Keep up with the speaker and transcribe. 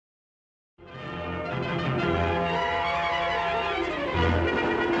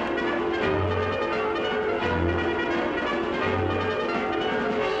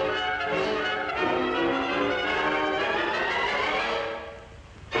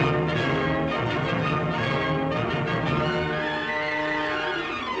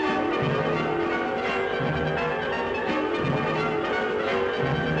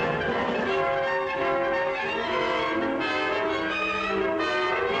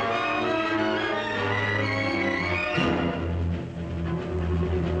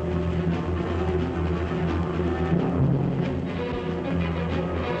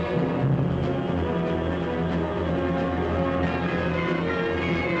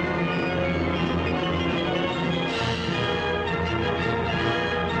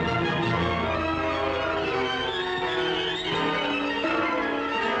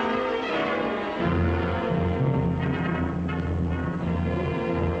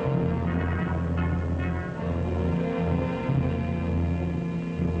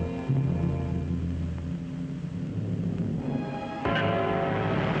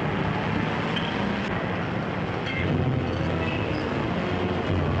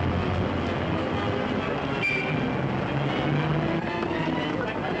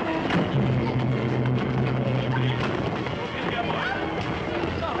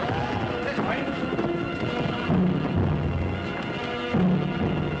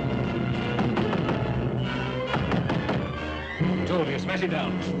Smash it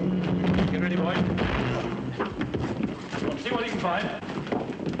down. Get ready, boys. See what you can find.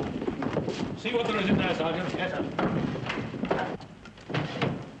 See what there is in there, Sergeant. Yes, sir.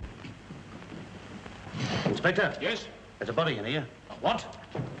 Inspector? Yes? There's a body in here. What?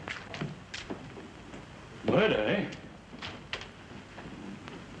 Murder, eh?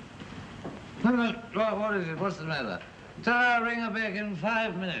 No, what is it? What's the matter? Tara, ring her back in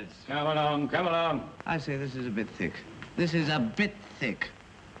 5 minutes. Come along, come along. I say this is a bit thick. This is a bit thick.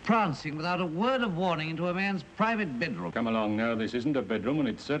 Prancing without a word of warning into a man's private bedroom. Come along now. This isn't a bedroom, and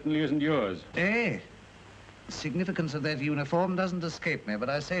it certainly isn't yours. Eh? The significance of that uniform doesn't escape me, but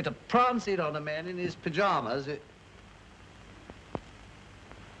I say to prance it on a man in his pajamas...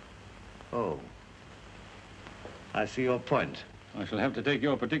 Oh. I see your point. I shall have to take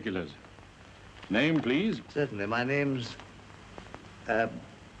your particulars. Name, please? Certainly. My name's...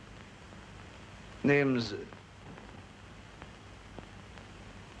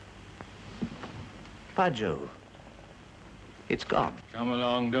 By Jove. It's gone. Come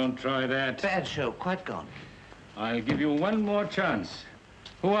along, don't try that. Bad show, quite gone. I'll give you one more chance.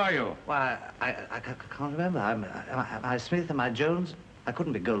 Who are you? Why, I can't remember. Am I Smith? Am I Jones? I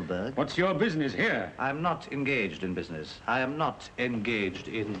couldn't be Goldberg. What's your business here? I'm not engaged in business. I am not engaged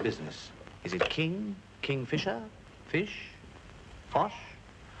in business. Is it King? Kingfisher? Fish? Fosh?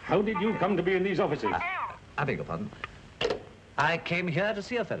 How did you come to be in these offices? I beg your pardon. I came here to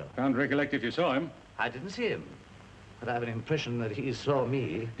see a fellow. Can't recollect if you saw him. I didn't see him, but I have an impression that he saw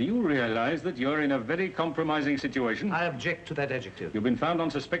me. Do you realize that you're in a very compromising situation? I object to that adjective. You've been found on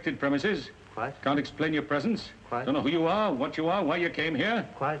suspected premises. Quite. Can't explain your presence. Quite. Don't know who you are, what you are, why you came here.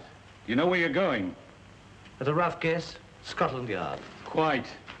 Quite. You know where you're going. At a rough guess, Scotland Yard. Quite.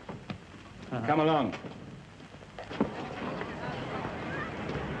 Come along.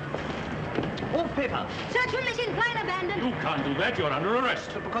 Oh, paper. Search for missing plane abandoned. You can't do that. You're under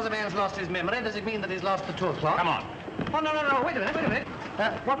arrest. But because a man's lost his memory, does it mean that he's lost the 2 o'clock? Come on. Oh, no, wait a minute.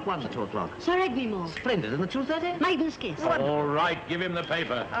 What won the 2 o'clock? Sir Egmore. Splendid. And the 2:30? Maiden's kiss. All right, give him the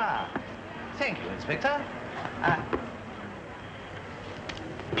paper. Ah, thank you, Inspector.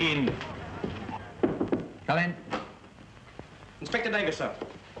 In. Come in. Inspector Davis, sir.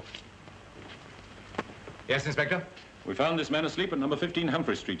 Yes, Inspector? We found this man asleep at number 15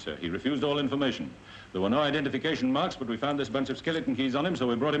 Humphrey Street, sir. He refused all information. There were no identification marks, but we found this bunch of skeleton keys on him, so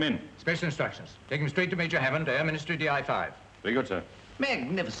we brought him in. Special instructions. Take him straight to Major Hammond, Air Ministry DI-5. Very good, sir.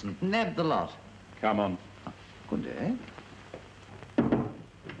 Magnificent. Nabbed the lot. Come on. Good day.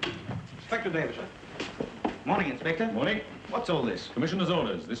 Inspector Davis, sir. Morning, Inspector. Morning. What's all this? Commissioner's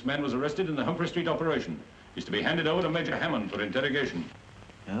orders. This man was arrested in the Humphrey Street operation. He's to be handed over to Major Hammond for interrogation.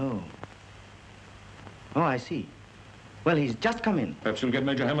 Oh. Oh, I see. Well, he's just come in. Perhaps you'll get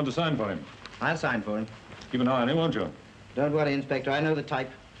Major Hammond to sign for him. I'll sign for him. Keep an eye on him, won't you? Don't worry, Inspector. I know the type.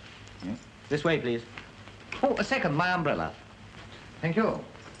 Yeah. This way, please. Oh, a second, my umbrella. Thank you.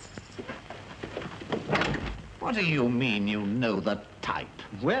 What do you mean you know the type?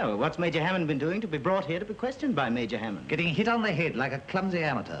 Well, what's Major Hammond been doing to be brought here to be questioned by Major Hammond? Getting hit on the head like a clumsy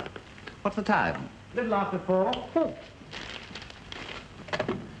amateur. What's the time? Little after 4. Oh.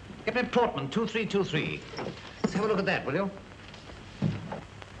 Get me Portman, 2323. Let's have a look at that, will you?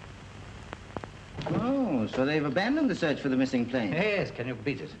 Oh, so they've abandoned the search for the missing plane. Yes, can you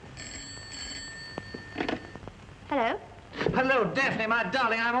beat it? Hello? Hello, Daphne, my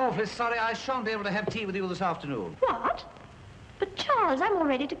darling. I'm awfully sorry I shan't be able to have tea with you this afternoon. What? But, Charles, I'm all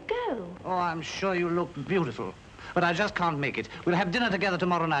ready to go. Oh, I'm sure you look beautiful. But I just can't make it. We'll have dinner together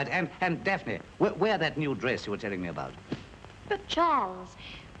tomorrow night. And Daphne, wear that new dress you were telling me about. But, Charles,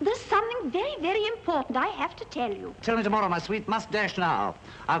 there's something very, very important I have to tell you. Tell me tomorrow, my sweet. Must dash now.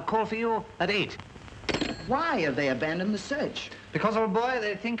 I'll call for you at 8. Why have they abandoned the search? Because, old boy,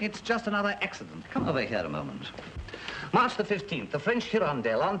 they think it's just another accident. Come over here a moment. March the 15th, the French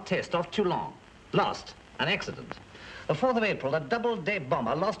Hirondelle on test off Toulon. Lost. An accident. The 4th of April, a double-day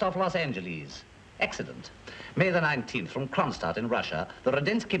bomber lost off Los Angeles. Accident. May the 19th, from Kronstadt in Russia, the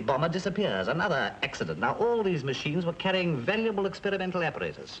Rudensky bomber disappears. Another accident. Now, all these machines were carrying valuable experimental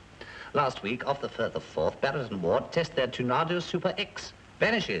apparatus. Last week, off the Firth of Forth, Barrett and Ward test their Tornado Super X.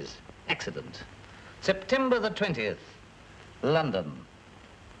 Vanishes. Accident. September the 20th, London.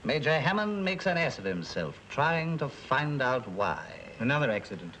 Major Hammond makes an ass of himself, trying to find out why. Another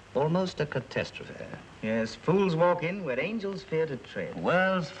accident. Almost a catastrophe. Yes, fools walk in where angels fear to tread. The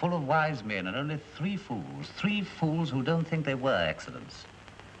world's full of wise men and only 3 fools. 3 fools who don't think they were accidents.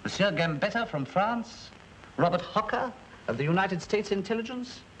 Monsieur Gambetta from France, Robert Hocker of the United States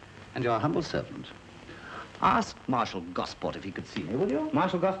Intelligence, and your humble servant. Ask Marshal Gosport if he could see me, will you?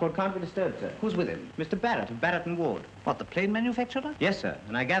 Marshal Gosport can't be disturbed, sir. Who's with him? Mr. Barrett of Barrett and Ward. What, the plane manufacturer? Yes, sir.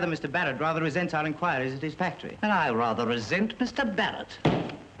 And I gather Mr. Barrett rather resents our inquiries at his factory. And I rather resent Mr. Barrett.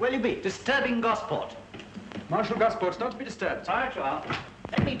 Where'll you be? Disturbing Gosport. Marshal Gosport's not to be disturbed. All right, you are.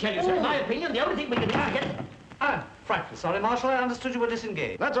 Let me tell you, sir, in my opinion, the only thing we can do is get... I'm frightfully sorry, Marshal. I understood you were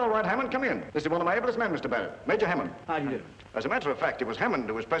disengaged. That's all right, Hammond. Come in. This is one of my ablest men, Mr. Barrett. Major Hammond. How do you do? As a matter of fact, it was Hammond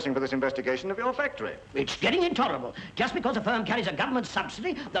who was pressing for this investigation of your factory. It's getting intolerable. Just because a firm carries a government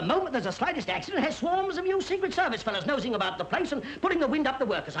subsidy, the moment there's the slightest accident, has swarms of you Secret Service fellas nosing about the place and putting the wind up the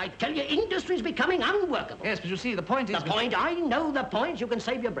workers. I tell you, industry's becoming unworkable. Yes, but you see, the point is... The point, I know the point, you can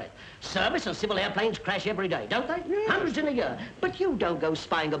save your breath. Service and civil airplanes crash every day, don't they? Hundreds in a year. But you don't go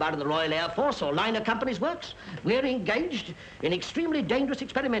spying about in the Royal Air Force or liner companies' works. We're engaged in extremely dangerous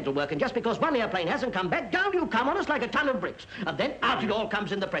experimental work, and just because one airplane hasn't come back, down you come on us like a ton of bricks. And then out it all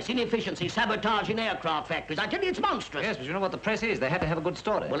comes in the press. Inefficiency, sabotage in aircraft factories. I tell you, it's monstrous. Yes, but you know what the press is. They have to have a good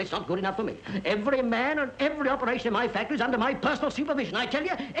story. Well, it's not good enough for me. Every man and every operation in my factory is under my personal supervision. I tell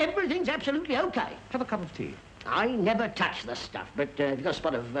you, everything's absolutely okay. Have a cup of tea. I never touch the stuff, but if you've got a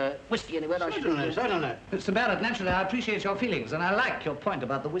spot of whiskey anywhere, I should... Certainly. Mr. Barrett, naturally, I appreciate your feelings, and I like your point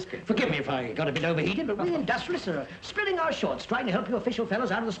about the whiskey. Forgive me if I got a bit overheated, but we industrialists are splitting our shorts, trying to help you official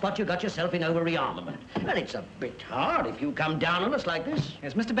fellows out of the spot you got yourself in over rearmament. And it's a bit hard if you come down on us like this.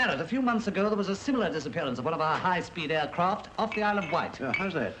 Yes, Mr. Barrett, a few months ago, there was a similar disappearance of one of our high-speed aircraft off the Isle of Wight.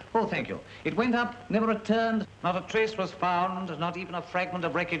 How's that? Oh, thank you. It went up, never returned, not a trace was found, not even a fragment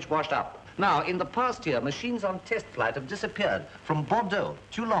of wreckage washed up. Now, in the past year, machines on test flight have disappeared from Bordeaux,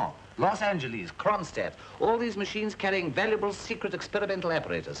 Toulon, Los Angeles, Kronstadt, all these machines carrying valuable secret experimental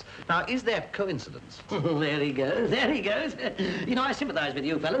apparatus. Now, is that coincidence? There he goes, there he goes. You know, I sympathize with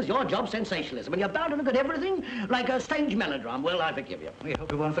you fellas. Your job's sensationalism, and you're bound to look at everything like a stage melodrama. Well, I forgive you. We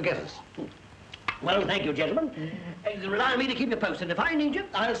hope you won't forget us. Well, thank you, gentlemen. Rely on me to keep you posted. If I need you,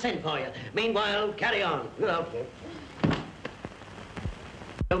 I'll send for you. Meanwhile, carry on. Good afternoon.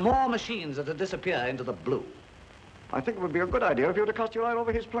 There are more machines that have disappeared into the blue. I think it would be a good idea if you were to cast your eye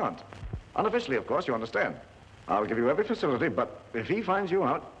over his plant. Unofficially, of course, you understand. I'll give you every facility, but if he finds you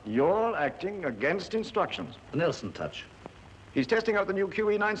out, you're acting against instructions. The Nelson touch. He's testing out the new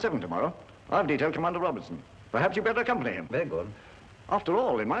QE-97 tomorrow. I've detailed Commander Robertson. Perhaps you better accompany him. Very good. After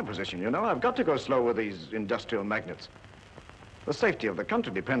all, in my position, you know, I've got to go slow with these industrial magnates. The safety of the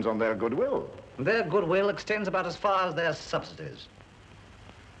country depends on their goodwill. Their goodwill extends about as far as their subsidies.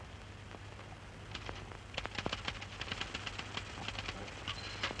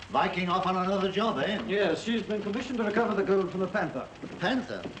 Viking off on another job, eh? Yes, she's been commissioned to recover the gold from the Panther. The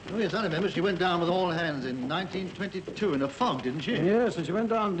Panther? Oh, yes, I remember. She went down with all hands in 1922 in a fog, didn't she? Yes, and she went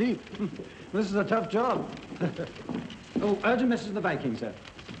down deep. This is a tough job. Oh, urgent message to the Viking, sir.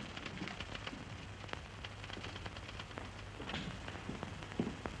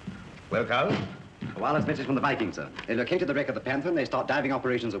 Well, Carl? A wireless message from the Viking, sir. They located the wreck of the Panther and they start diving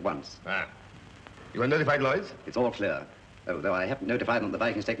operations at once. Ah. You have notified Lloyds? It's all clear. Oh, though I haven't notified them that the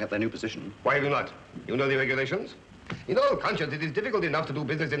Viking's taken up their new position. Why have you not? You know the regulations? In all conscience, it is difficult enough to do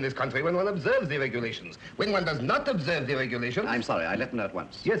business in this country when one observes the regulations. When one does not observe the regulations... I'm sorry, I let them know at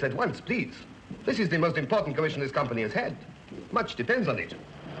once. Yes, at once, please. This is the most important commission this company has had. Much depends on it.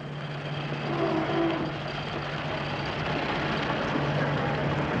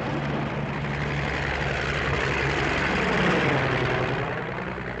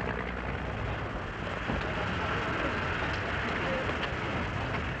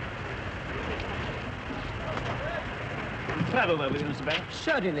 Travel over with you, Mr. Barrett.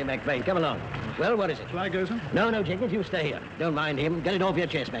 Certainly, McVeigh. Come along. Well, what is it? Shall I go, sir? No, Jenkins, you stay here. Don't mind him. Get it off your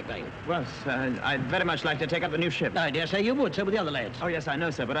chest, McVeigh. Well, sir, I'd very much like to take up the new ship. I dare say you would, so with the other lads. Oh, yes, I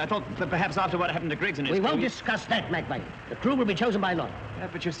know, sir, but I thought that perhaps after what happened to Griggs and his We won't crew- discuss that, McVeigh. The crew will be chosen by lot. Yeah,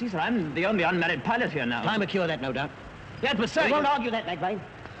 but you see, sir, I'm the only unmarried pilot here now. Time to cure that, no doubt. Yeah, but sir, We won't argue that, McVeigh.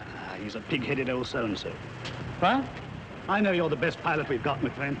 He's a pig-headed old so-and-so. What? I know you're the best pilot we've got,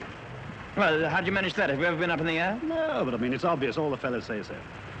 McLean. Well, how'd you manage that? Have you ever been up in the air? No, but I mean, it's obvious. All the fellas say so.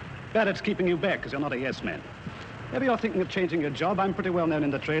 Barrett's keeping you back because you're not a yes man. Maybe you're thinking of changing your job. I'm pretty well known in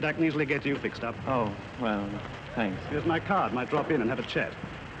the trade. I can easily get you fixed up. Oh, well, thanks. Here's my card. Might drop in and have a chat.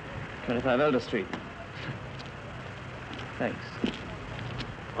 25 Elder Street. Thanks.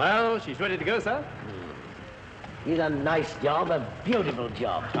 Well, she's ready to go, sir. He's a nice job, a beautiful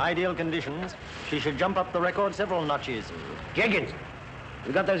job. Ideal conditions. She should jump up the record several notches. Jenkins,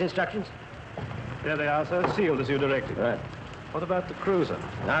 you got those instructions? There they are, sir. Sealed as you directed. Right. What about the cruiser?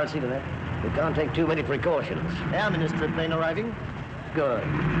 I'll see to that. We can't take too many precautions. Air Ministry plane arriving. Good.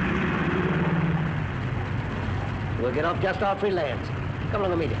 We'll get off just after he lands. Come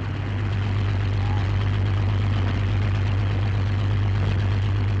along and meet him.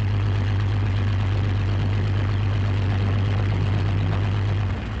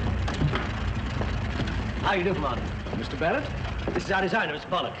 How do you do, Commander? Mr. Barrett? This is our designer, Mr.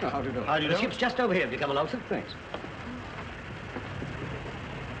 Pollock. How do you do? How do you do? The ship's just over here. Have you come along, sir? Thanks.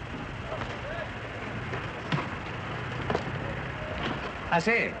 I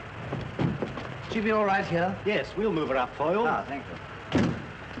say, she be all right here? Yes, we'll move her up for you. Ah, thank you.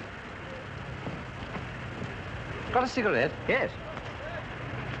 Got a cigarette? Yes.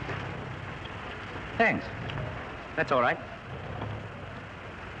 Thanks. That's all right.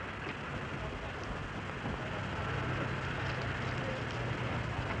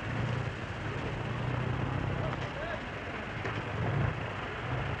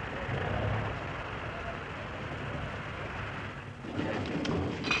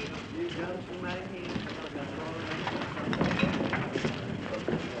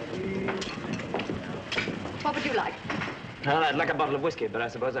 What would you like? I'd like a bottle of whiskey, but I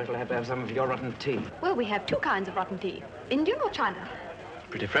suppose I shall have to have some of your rotten tea. Well, we have two kinds of rotten tea. Indian or China?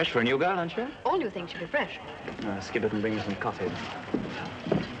 Pretty fresh for a new girl, aren't you? All new things should be fresh. Skip it and bring me some coffee.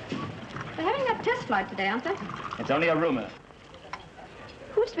 They're having that test flight today, aren't they? It's only a rumor.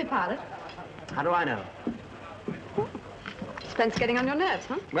 Who's to be pilot? How do I know? Spence getting on your nerves,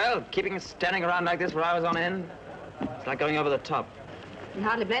 huh? Well, keeping us standing around like this for hours on end, it's like going over the top. You can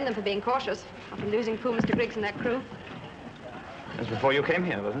hardly blame them for being cautious after losing poor Mr. Griggs and that crew. That was before you came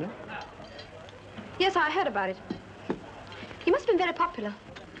here, wasn't it? Yes, I heard about it. He must have been very popular.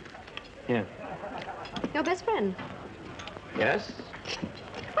 Yeah. Your best friend. Yes?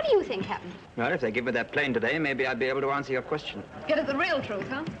 What do you think happened? Well, if they give me that plane today, maybe I'd be able to answer your question. Get at the real truth,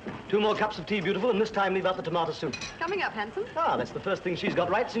 huh? 2 more cups of tea, beautiful, and this time leave out the tomato soup. Coming up, handsome. Ah, that's the first thing she's got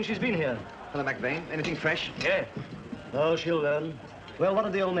right since she's been here. Hello, McVeigh. Anything fresh? Yeah. Oh, she'll learn. Well, what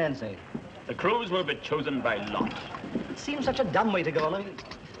did the old man say? The crews will be chosen by lot. It seems such a dumb way to go. I mean,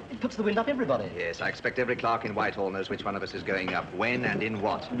 it puts the wind up everybody. Yes, I expect every clerk in Whitehall knows which one of us is going up, when and in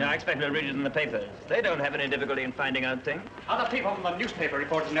what. No, I expect we'll read it in the papers. They don't have any difficulty in finding out things. Other people from the newspaper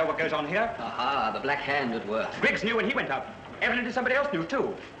reporters know what goes on here. Aha, the Black Hand at work. Griggs knew when he went up. Evidently somebody else knew,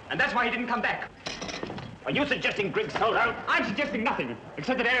 too. And that's why he didn't come back. Are you suggesting Griggs sold out? I'm suggesting nothing,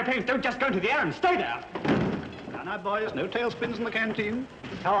 except that airplanes don't just go into the air and stay there. Now, boys, no tailspins in the canteen.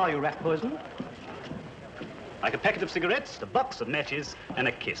 How are you, rat poison? Like a packet of cigarettes, a box of matches, and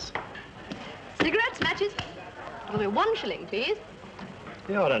a kiss. Cigarettes, matches. It'll be 1 shilling, please.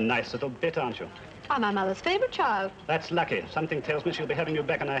 You're a nice little bit, aren't you? I'm my mother's favorite child. That's lucky. Something tells me she'll be having you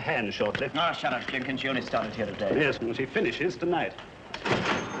back on her hands shortly. Oh, shut up, Jenkins. She only started here today. Yes, and she finishes tonight.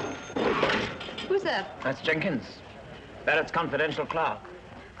 Who's that? That's Jenkins. Barrett's confidential clerk.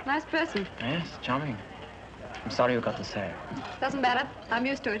 Nice person. Yes, charming. I'm sorry you got the sack. Doesn't matter. I'm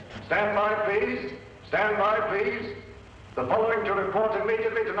used to it. Stand by, please. Stand by, please. The following to report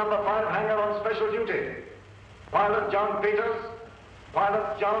immediately to number 5 hangar on special duty. Pilot John Peters.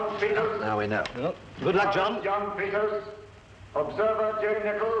 Pilot John Peters. Now we know. Well, good luck, John. Pilot John Peters. Observer J.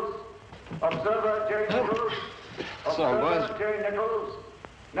 Nichols. Observer J. Nichols. So, boys. Observer J. Nichols.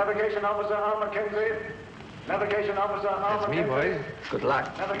 Navigation Officer Al McKenzie. Navigation Officer Al That's me, McKenzie. boys. Good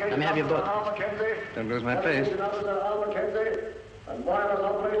luck. Navigation Let me have your book. Officer Al McKenzie. Don't lose my place. Navigation Officer Al McKenzie. And wireless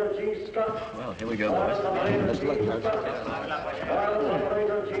operator G. Scott. Well, here we go, boys. Let's look, folks. Wireless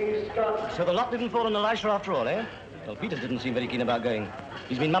operator G. Scott. So the lot didn't fall on Elisha after all, eh? Well, Peters didn't seem very keen about going.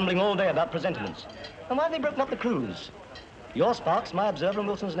 He's been mumbling all day about presentiments. And why have they broken up the crews? Your Sparks, my observer, and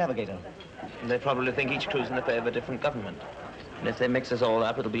Wilson's navigator. They probably think each crew's in the favor of a different government. And if they mix us all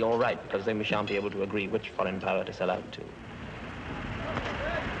up, it'll be all right, because then we shan't be able to agree which foreign power to sell out to.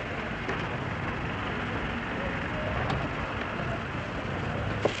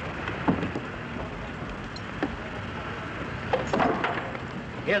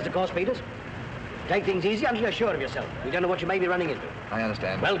 Here's the course, Peters. Take things easy until you're sure of yourself. You don't know what you may be running into. I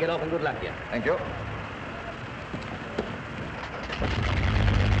understand. Well, get off and good luck to you. Thank you.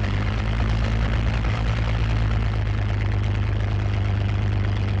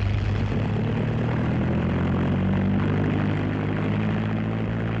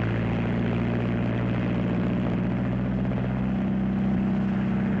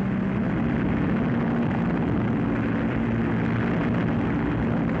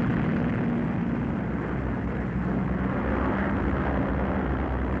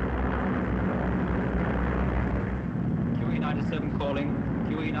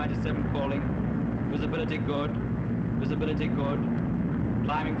 Visibility good. Visibility good.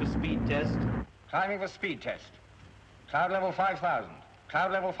 Climbing for speed test. Climbing for speed test. Cloud level 5,000.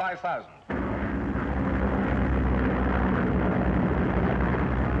 Cloud level 5,000.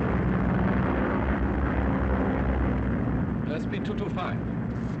 Speed 225.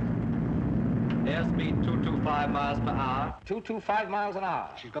 Airspeed 225 miles per hour. 225 miles an hour.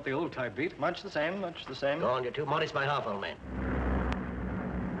 She's got the old type beat. Much the same, much the same. Go on, you're too modest by half, old man.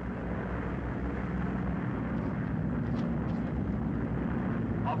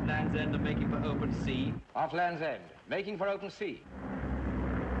 Off Land's End and making for open sea. Off Land's End, making for open sea.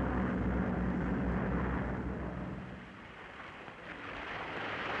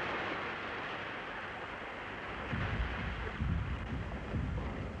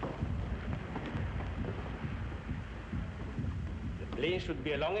 The plane should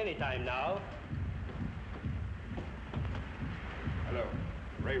be along any time now. Hello.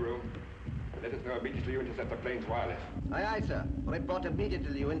 Ray Room. Let us know immediately you intercept the plane's wireless. Aye, aye, sir. Report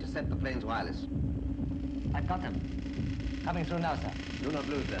immediately you intercept the plane's wireless. I've got them. Coming through now, sir. Do not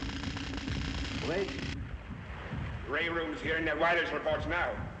lose them. Wait. Ray Room's hearing their wireless reports now.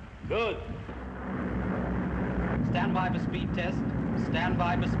 Good. Stand by for speed test. Stand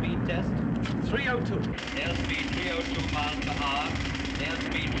by for speed test. 302. Airspeed 302 miles per hour.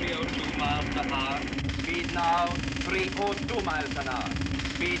 Airspeed 302 miles per hour. Speed now 302 miles an hour.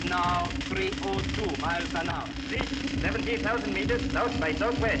 Speed now 302 miles an hour. 70,000 meters south by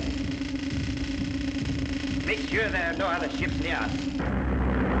southwest. Make sure there are no other ships near us.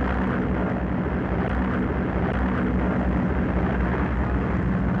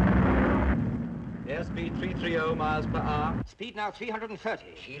 Airspeed 330 miles per hour. Speed now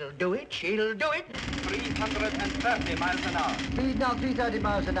 330. She'll do it, she'll do it. 330 miles an hour. Speed now 330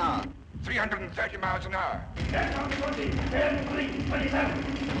 miles an hour. 330 miles an hour. Aircraft approaching, bearing 327.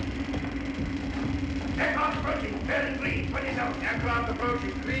 Aircraft approaching, bearing 327. Aircraft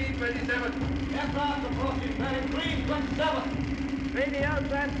approaching 327. Aircraft approaching, bearing 327. Radio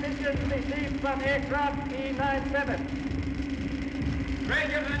transmission received from aircraft E97.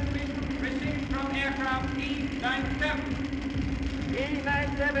 Radio transmission received from aircraft E97.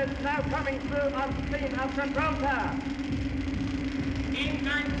 E97 now coming through on screen of control tower.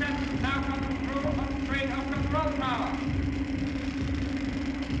 E97 now coming through on screen of control tower.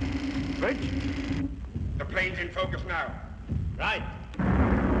 Bridge? The plane's in focus now. Right.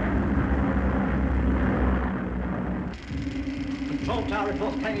 Control tower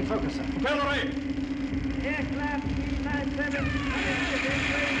reports plane in focus, sir. Propeller away. Aircraft E97 within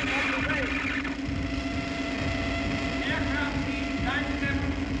of the range. Aircraft E97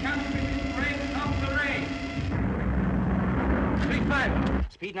 comes within range of the range. 35.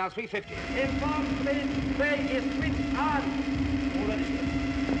 Speed now 350. Inform speed tray is switched on.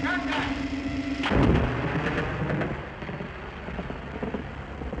 Contact!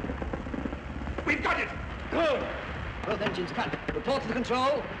 We've got it. Good. Both engines cut. Report to the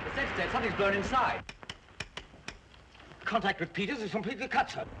control. The set said something's blown inside. Contact with Peters is completely cut,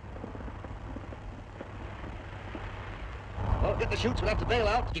 sir. Well, get the chutes. We'll have to bail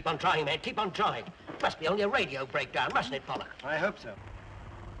out. Keep on trying, man, keep on trying. Must be only a radio breakdown, mustn't it, Pollock? I hope so.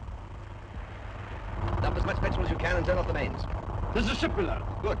 Dump as much petrol as you can and turn off the mains. There's a ship below.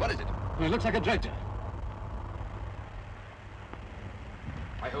 Good, what is it? It looks like a dredger.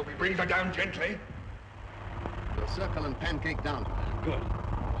 I hope he brings her down gently. We'll circle and pancake down to her. Good.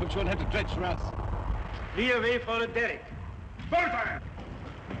 Hope she won't have to dredge for us. Clear away for the derrick. Bullfire!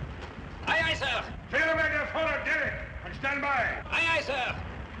 Aye, aye, sir. Clear away the forward derrick and stand by. Aye, aye, sir.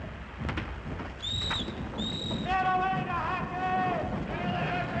 Clear away the hatches! Clear the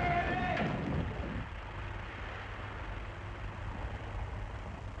hatches!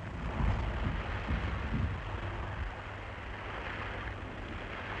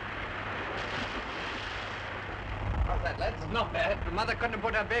 How's that, lads? Not bad, but Mother couldn't have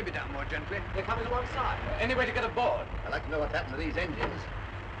put her baby down more gently. They're coming alongside. Any way to get aboard? I'd like to know what happened to these engines.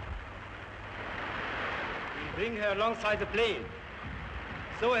 Bring her alongside the plane.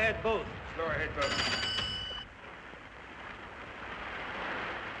 So ahead both. Slow ahead, both.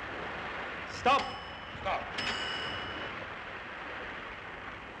 Stop. Stop.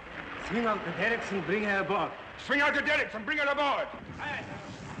 Swing out the derricks and bring her aboard. Swing out the derricks and bring her aboard. Aye.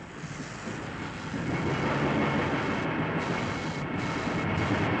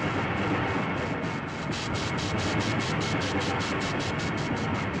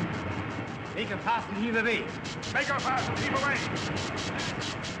 Make her fast and heave away. Make her fast and heave away.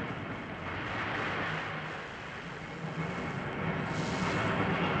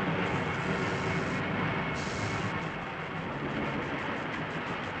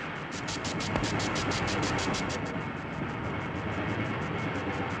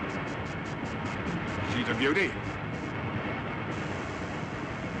 She's a beauty.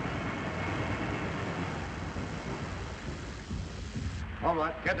 All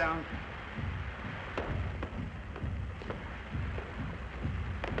right, get down.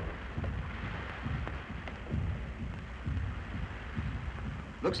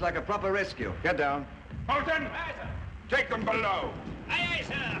 Looks like a proper rescue. Get down. Bolton! Aye, sir. Take them below. Aye, aye,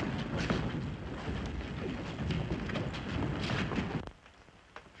 sir.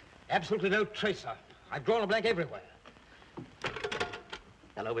 Absolutely no trace, sir. I've drawn a blank everywhere.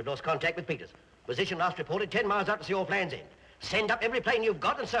 Hello, we've lost contact with Peters. Position last reported 10 miles out to see your plans end. Send up every plane you've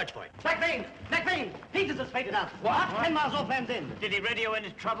got and search for it. McVeigh! McVeigh! Peters has faded out. What? 10 miles off Land's End. Did he radio any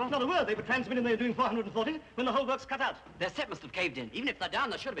trouble? Not a word. They were transmitting they were doing 440 when the whole works cut out. Their set must have caved in. Even if they're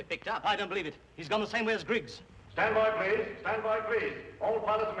down, they should have been picked up. I don't believe it. He's gone the same way as Griggs. Stand by, please. Stand by, please. All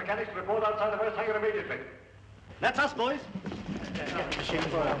pilots and mechanics report outside the first hangar immediately. That's us, boys.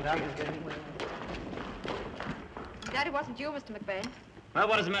 That it wasn't you, Mr. McVeigh. Well,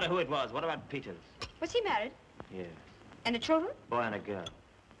 what does it matter who it was? What about Peters? Was he married? Yes. And the children? Boy and a girl.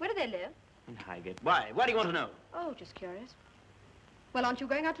 Where do they live? In Highgate. Why? Why do you want to know? Oh, just curious. Well, aren't you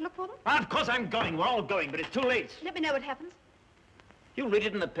going out to look for them? Of course I'm going. We're all going, but it's too late. Let me know what happens. You'll read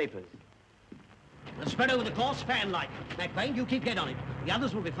it in the papers. We'll spread over the course fan-like. McVeigh, you keep get on it. The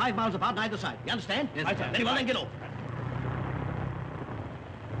others will be 5 miles apart on either side. You understand? Yes, right, sir. Very well, then get off.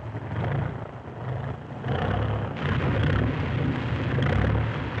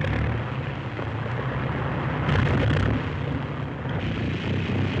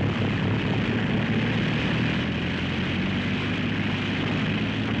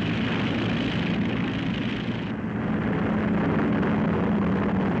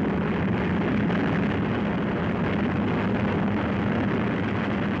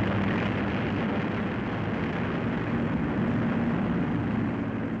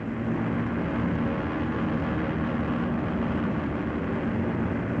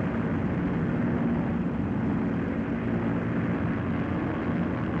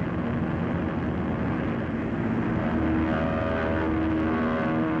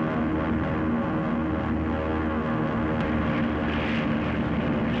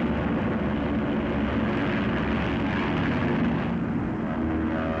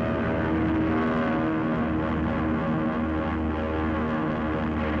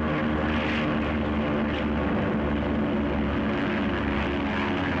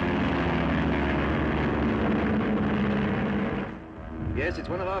 Yes, it's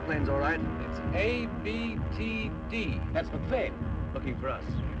one of our planes, all right. It's ABTD. That's McVeigh. Looking for us.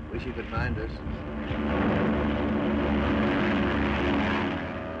 Wish you could find us.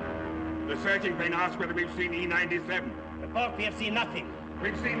 The searching plane asks whether we've seen E-97. Report we have seen nothing.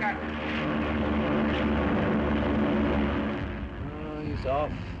 We've seen nothing. Oh, he's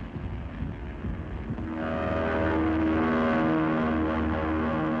off.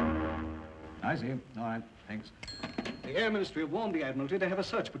 I see. All right, thanks. The Air Ministry have warned the Admiralty they have a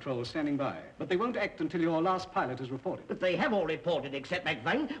search patrol standing by, but they won't act until your last pilot is reported. But they have all reported except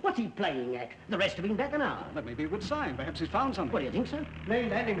McVeigh. What's he playing at? The rest have been back an hour. That may be a good sign. Perhaps he's found something. What do you think, sir? Plain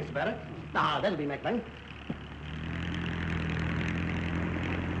landing, Mr. Barrett. Ah, that'll be McVeigh.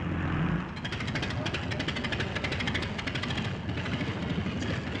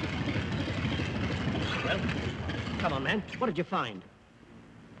 Well, come on, man. What did you find?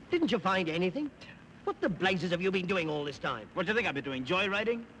 Didn't you find anything? What the blazes have you been doing all this time? What do you think I've been doing?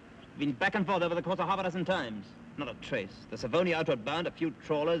 Joyriding? Been back and forth over the course of half a dozen times. Not a trace. The Savonia outward bound, a few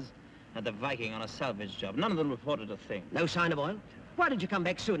trawlers, and the Viking on a salvage job. None of them reported a thing. No sign of oil? Why did you come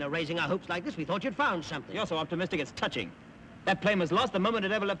back sooner, raising our hopes like this? We thought you'd found something. You're so optimistic, it's touching. That plane was lost the moment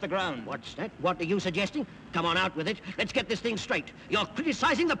it ever left the ground. What's that? What are you suggesting? Come on out with it. Let's get this thing straight. You're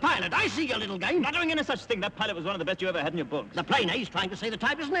criticizing the pilot. I see your little game. Not doing any such thing. That pilot was one of the best you ever had in your books. The plane, he's trying to say the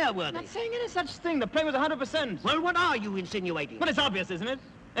type isn't airworthy. Not saying any such thing. The plane was 100%. Well, what are you insinuating? Well, it's obvious, isn't it?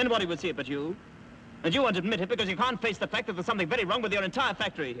 Anybody would see it but you. And you won't admit it because you can't face the fact that there's something very wrong with your entire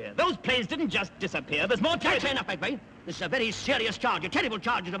factory here. Those planes didn't just disappear. There's more to it. That's enough, McVeigh. This is a very serious charge, a terrible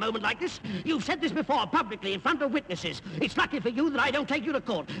charge at a moment like this. You've said this before, publicly, in front of witnesses. It's lucky for you that I don't take you to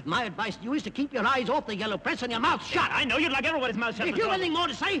court. My advice to you is to keep your eyes off the yellow press and your mouth shut. I know you'd like everybody's mouth shut. If you've anything more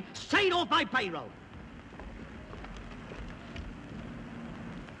to say it off my payroll.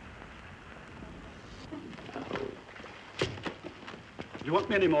 Do you want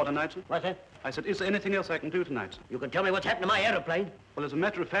me any more tonight, sir? What's that? I said, is there anything else I can do tonight, sir? You can tell me what's happened to my aeroplane. Well, as a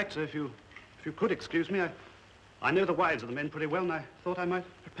matter of fact, sir, if you could excuse me, I know the wives of the men pretty well, and I thought I might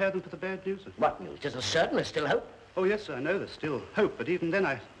prepare them for the bad news, sir. What news? Is there certain there's still hope? Oh, yes, sir, I know there's still hope, but even then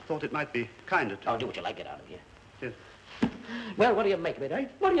I thought it might be kinder to... I'll do what you like, get out of here. Yes. Well, what do you make of it, eh?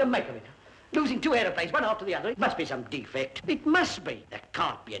 What do you make of it? Losing two aeroplanes, one after the other. It must be some defect. It must be. There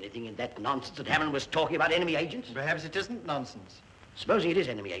can't be anything in that nonsense that Hammond was talking about enemy agents. Perhaps it isn't nonsense. Supposing it is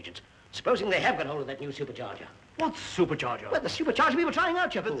enemy agents. Supposing they have got hold of that new supercharger. What supercharger? Well, the supercharger we were trying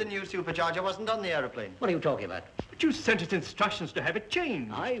out, you fool. But the new supercharger wasn't on the aeroplane. What are you talking about? But you sent us instructions to have it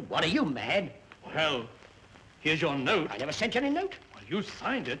changed. What are you, mad? Well, here's your note. I never sent you any note. Well, you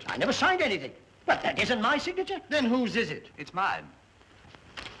signed it. I never signed anything. But that isn't my signature. Then whose is it? It's mine.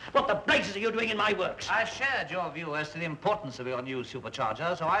 What the blazes are you doing in my works? I shared your view as to the importance of your new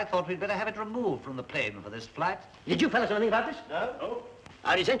supercharger, so I thought we'd better have it removed from the plane for this flight. Did you fellas know anything about this? No.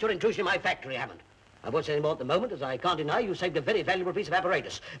 I resent your intrusion in my factory, Hammond. I won't say any more at the moment, as I can't deny you saved a very valuable piece of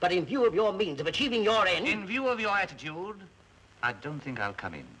apparatus. But in view of your means of achieving your end... In view of your attitude, I don't think I'll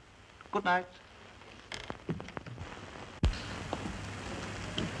come in. Good night.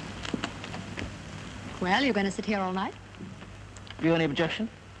 Well, you're going to sit here all night? Have you any objection?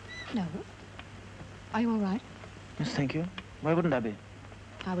 No. Are you all right? Yes, thank you. Why wouldn't I be?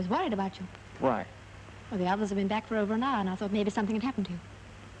 I was worried about you. Why? Well, the others have been back for over an hour, and I thought maybe something had happened to you.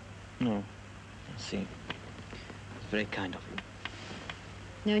 No. I see. It's very kind of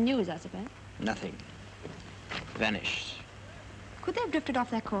you. No news, I suppose? Nothing. Vanished. Could they have drifted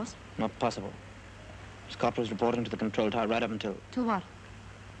off their course? Not possible. Scott was reporting to the control tower right up until... Till what?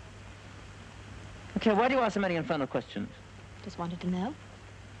 Okay, why do you ask so many infernal questions? Just wanted to know.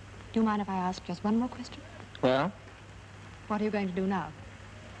 Do you mind if I ask just one more question? Well? What are you going to do now?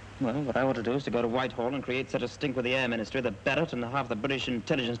 Well, what I want to do is to go to Whitehall and create such a stink with the Air Ministry that Barrett and half the British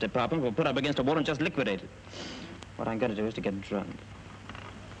Intelligence Department will put up against a wall and just liquidate it. What I'm going to do is to get drunk.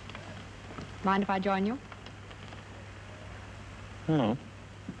 Mind if I join you? No.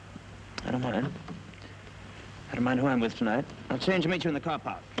 I don't mind. I don't mind who I'm with tonight. I'll change and meet you in the car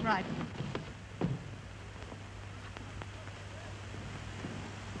park. Right.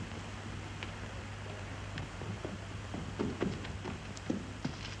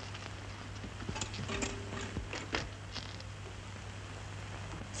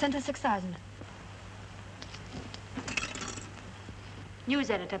 Center 6000.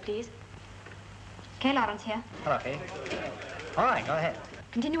 News editor, please. Kay Lawrence here. Hello, Kay. All right, go ahead.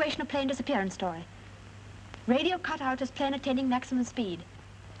 Continuation of plane disappearance story. Radio cut out as plane attaining maximum speed.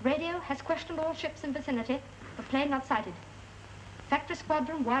 Radio has questioned all ships in vicinity, but plane not sighted. Factory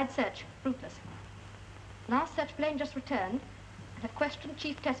squadron, wide search, fruitless. Last search plane just returned and have questioned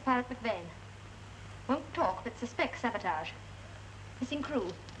Chief Test Pilot McVane. Won't talk, but suspects sabotage. Missing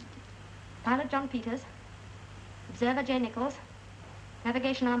crew. Pilot John Peters, observer J. Nichols,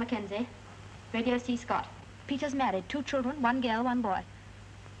 navigation R. Mackenzie, radio C. Scott. Peters married, 2 children, 1 girl, 1 boy.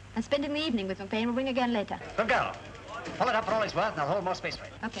 And spending the evening with McVane. Will ring again later. Good girl. Pull it up for all it's worth and I'll hold more space for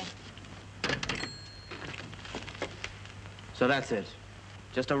it. Okay. So that's it.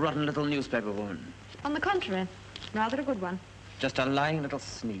 Just a rotten little newspaper woman. On the contrary, rather a good one. Just a lying little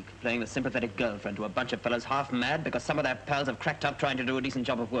sneak, playing the sympathetic girlfriend to a bunch of fellas half mad because some of their pals have cracked up trying to do a decent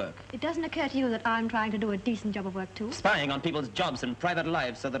job of work. It doesn't occur to you that I'm trying to do a decent job of work, too? Spying on people's jobs and private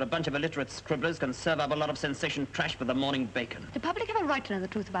lives so that a bunch of illiterate scribblers can serve up a lot of sensation trash for the morning bacon. The public have a right to know the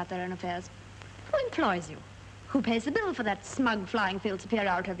truth about their own affairs. Who employs you? Who pays the bill for that smug flying field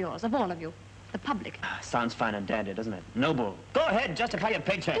superiority of yours, of all of you? The public. Sounds fine and dandy, doesn't it? Noble. Go ahead, justify your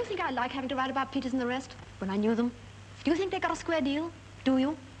paycheck. Do you think I like having to write about Peters and the rest when I knew them? Do you think they got a square deal? Do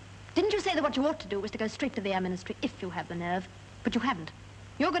you? Didn't you say that what you ought to do was to go straight to the Air Ministry if you have the nerve? But you haven't.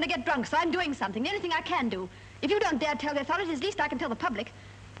 You're going to get drunk, so I'm doing something, anything I can do. If you don't dare tell the authorities, at least I can tell the public.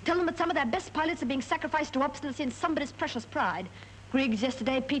 Tell them that some of their best pilots are being sacrificed to obstinacy and somebody's precious pride. Griggs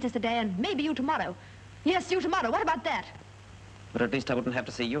yesterday, Peters today, and maybe you tomorrow. Yes, you tomorrow. What about that? But at least I wouldn't have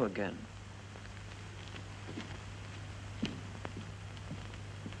to see you again.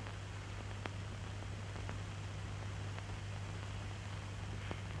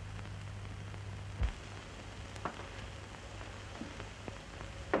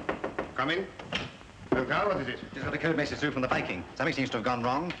 Come in. Well, Carl, what is it? Just got a code message through from the Viking. Something seems to have gone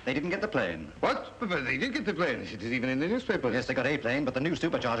wrong. They didn't get the plane. What? But they did get the plane. It is even in the newspaper. Yes, they got a plane, but the new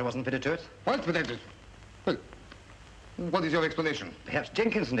supercharger wasn't fitted to it. What? But that is... Well, what is your explanation? Perhaps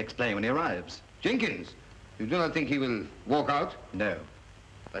Jenkins can explain when he arrives. Jenkins? You do not think he will walk out? No.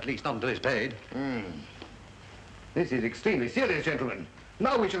 At least not until he's paid. This is extremely serious, gentlemen.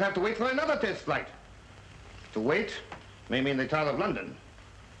 Now we shall have to wait for another test flight. To wait may mean the Tower of London.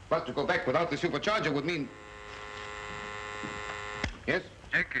 But to go back without the supercharger would mean... Yes?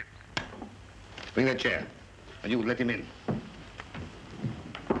 Jenkins. Bring that chair. And you let him in.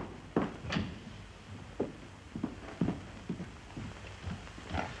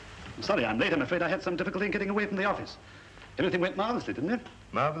 I'm sorry I'm late. I'm afraid I had some difficulty in getting away from the office. Everything went marvelously, didn't it?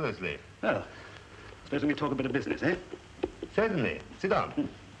 Marvelously. Well, suppose we talk a bit of business, eh? Certainly. Sit down.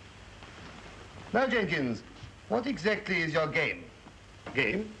 Now, Jenkins, what exactly is your game?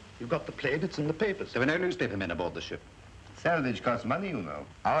 Game? You've got the plane, it's in the papers. There were no newspaper men aboard the ship. Salvage costs money, you know.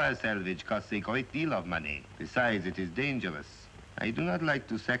 Our salvage costs a great deal of money. Besides, it is dangerous. I do not like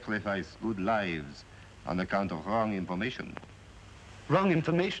to sacrifice good lives on account of wrong information. Wrong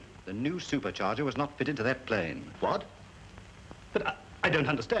information? The new supercharger was not fitted to that plane. What? But I don't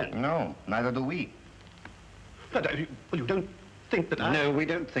understand. No, neither do we. But you don't think that I... No, we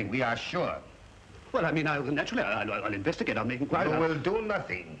don't think. We are sure. Well, I mean, naturally, I'll investigate. I'll make inquiries. You will do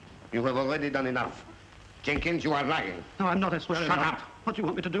nothing. You have already done enough. Jenkins, you are lying. No, I'm not, I swear. Shut up. What do you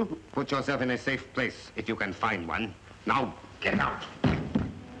want me to do? Put yourself in a safe place, if you can find one. Now, get out.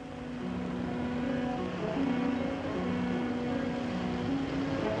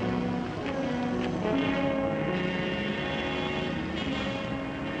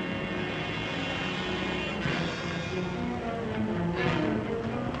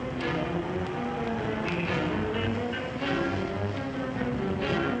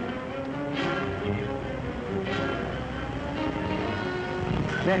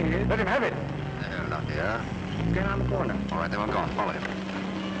 There he is. Let him have it. No, not here. Get around the corner. All right, then we're gone. Follow him.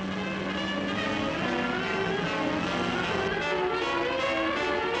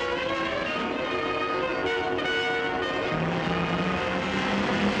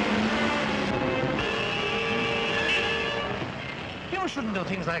 You shouldn't do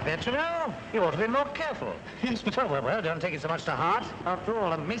things like that, you know. You ought to be more careful. Yes, but... Well, don't take it so much to heart. After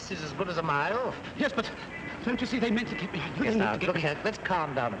all, a miss is as good as a mile. Yes, but don't you see they meant to keep me... Yes, now, look here, let's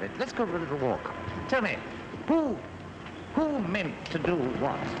calm down a bit. Let's go for a little walk. Tell me, who meant to do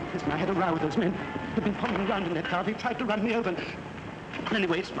what? Listen, I had a row with those men. They've been pulling around in their car. They tried to run me over. And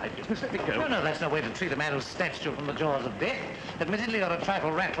anyway, it's my business. Let me go. No, that's no way to treat a man who snatched you from the jaws of death. Admittedly, you're a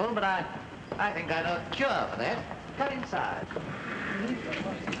trifle rattled, but I think I know a cure for that. Come inside.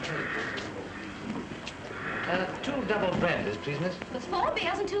 2 double brandies, please, miss. There's 4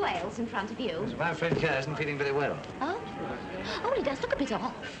 beers and 2 ales in front of you. My friend here isn't feeling very well. Oh? Oh, he does look a bit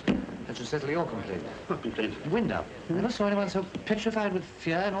off. That should settle your complaint. What complaint? Wind up. I never saw anyone so petrified with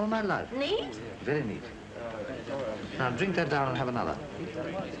fear in all my life. Neat? Very neat. Now, drink that down and have another.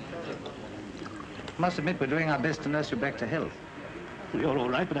 Must admit, we're doing our best to nurse you back to health. You're all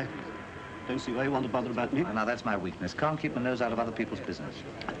right, but I don't see why you want to bother about me. Well, now, that's my weakness. Can't keep my nose out of other people's business.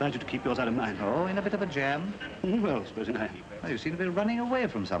 I advise you to keep yours out of mine. Oh, in a bit of a jam? Well, supposing I... Well, you seem to be running away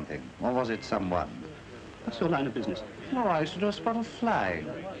from something. Or was it someone? What's your line of business? No, I used to do a spot of flying.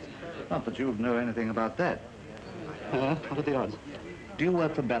 Not that you'd know anything about that. What are the odds? Do you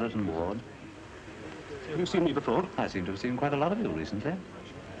work for Barrett and Ward? Have you seen me before? I seem to have seen quite a lot of you recently.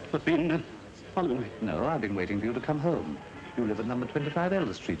 But been following me? No, I've been waiting for you to come home. You live at number 25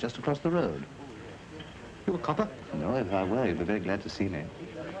 Elder Street, just across the road. You a copper? No, if I were, you'd be very glad to see me.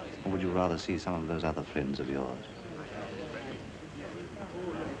 Or would you rather see some of those other friends of yours?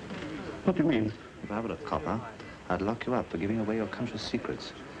 What do you mean? If I were a copper, I'd lock you up for giving away your country's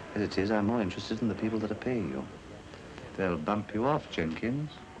secrets. As it is, I'm more interested in the people that are paying you. They'll bump you off,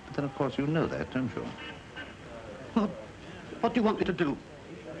 Jenkins. But then, of course, you know that, don't you? What do you want me to do?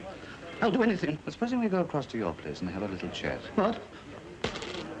 I'll do anything. Well, supposing we go across to your place and have a little chat. What?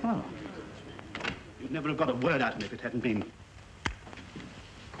 Oh. You'd never have got a word out of me if it hadn't been.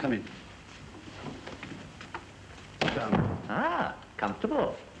 Come in. Sit down. Ah,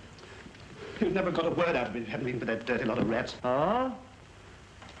 comfortable. You'd never got a word out of me if it hadn't been for that dirty lot of rats. Oh?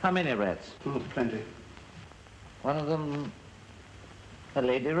 How many rats? Oh, plenty. One of them a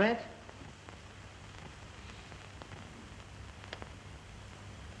lady rat?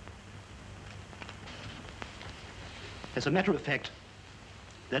 As a matter of fact,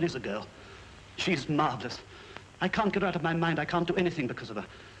 there is a girl. She's marvelous. I can't get her out of my mind. I can't do anything because of her.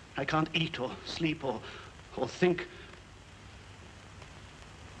 I can't eat or sleep or think.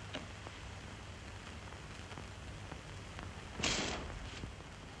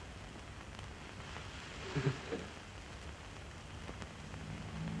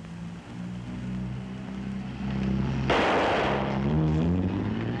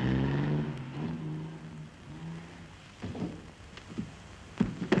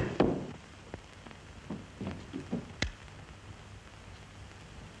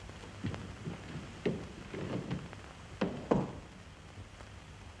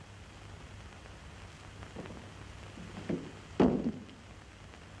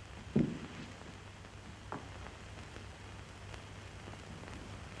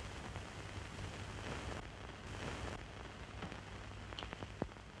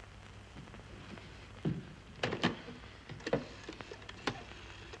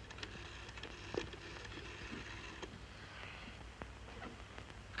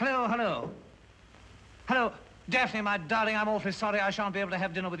 Hello, hello. Hello, Daphne, my darling, I'm awfully sorry I shan't be able to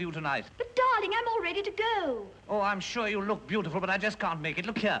have dinner with you tonight. But, darling, I'm all ready to go. Oh, I'm sure you look beautiful, but I just can't make it.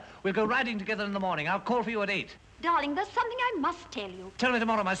 Look here, we'll go riding together in the morning. I'll call for you at 8. Darling, there's something I must tell you. Tell me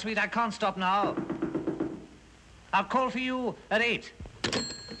tomorrow, my sweet. I can't stop now. I'll call for you at 8.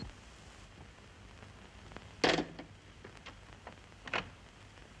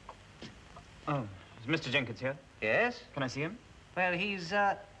 Oh, is Mr. Jenkins here? Yes? Can I see him? Well, he's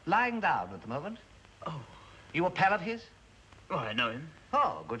lying down at the moment. Oh. You a pal of his? Oh, I know him.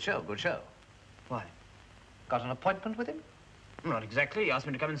 Oh, good show, good show. Why? Got an appointment with him? Not exactly. He asked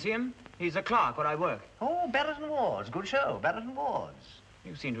me to come and see him. He's a clerk where I work. Oh, Barrett and Ward's. Good show, Barrett and Ward's.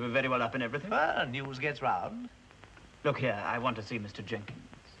 You seem to be very well up in everything. Well, news gets round. Look here, I want to see Mr. Jenkins.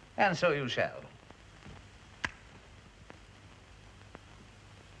 And so you shall.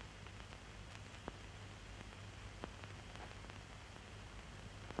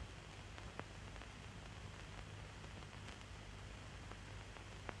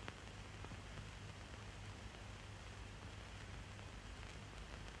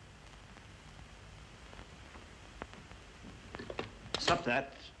 Stop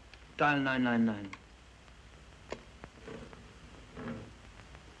that. Dial 999.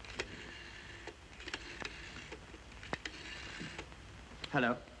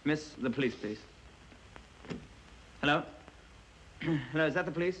 Hello. Miss, the police, please. Hello? Hello, is that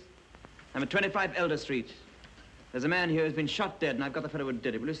the police? I'm at 25 Elder Street. There's a man here who's been shot dead, and I've got the fellow who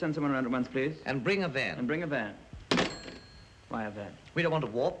did it. Will you send someone around at once, please? And bring a van. And bring a van. Why a van? We don't want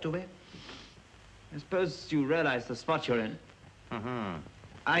to warp, do we? I suppose you realize the spot you're in.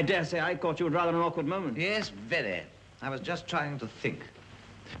 I dare say I caught you at rather an awkward moment. Yes, very. I was just trying to think.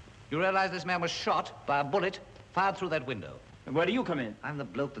 You realize this man was shot by a bullet fired through that window. And where do you come in? I'm the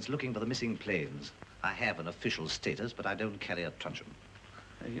bloke that's looking for the missing planes. I have an official status, but I don't carry a truncheon.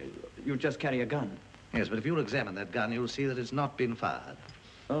 You just carry a gun? Yes, but if you'll examine that gun, you'll see that it's not been fired.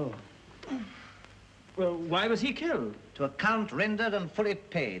 Oh. Well, why was he killed? To account rendered and fully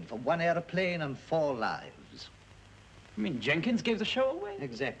paid for 1 aeroplane and 4 lives. You mean Jenkins gave the show away?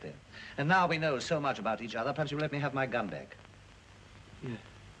 Exactly. And now we know so much about each other, perhaps you'll let me have my gun back. Yeah.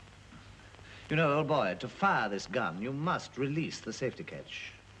 You know, old boy, to fire this gun, you must release the safety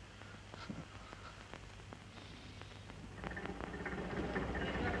catch.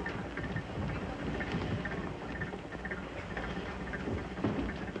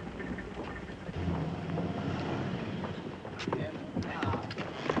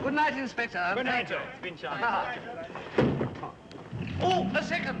 Good night, Inspector. Good night, Joe. It's been charming. Oh, a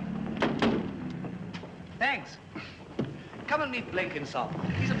second. Thanks. Come and meet Blenkinsop.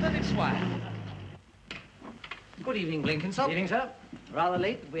 He's a perfect swine. Good evening, Blenkinsop. Evening, sir. Rather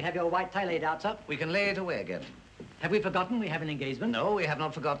late, but we have your white tie laid out, sir. We can lay it away again. Have we forgotten we have an engagement? No, we have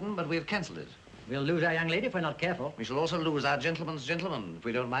not forgotten, but we've cancelled it. We'll lose our young lady if we're not careful. We shall also lose our gentleman's gentleman if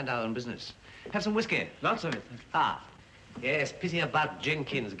we don't mind our own business. Have some whiskey. Lots of it. Ah. Yes, pity about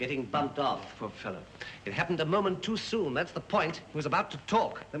Jenkins getting bumped off. Poor fellow. It happened a moment too soon. That's the point. He was about to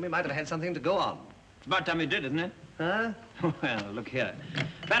talk. Then we might have had something to go on. It's about time you did, isn't it? Huh? Well, look here.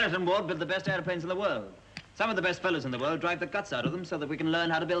 Barrett and Ward build the best airplanes in the world. Some of the best fellows in the world drive the guts out of them so that we can learn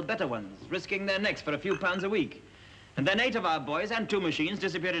how to build better ones, risking their necks for a few pounds a week. And then 8 of our boys and 2 machines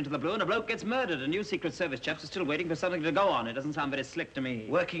disappear into the blue and a bloke gets murdered and you Secret Service chaps are still waiting for something to go on. It doesn't sound very slick to me.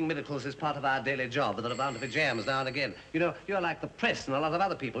 Working miracles is part of our daily job, but there are bound to be jams now and again. You know, you're like the press and a lot of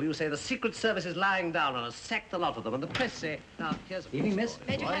other people. You say the Secret Service is lying down and has sacked a lot of them, and the press say, now, here's... Evening, miss.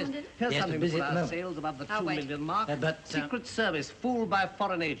 Major Hamden? Here's Yes, something busy to at put the our moment. sales above the I'll 2 wait. million mark. but, Secret Service fooled by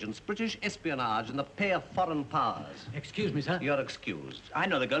foreign agents, British espionage in the pay of foreign powers. Excuse me, sir. You're excused. I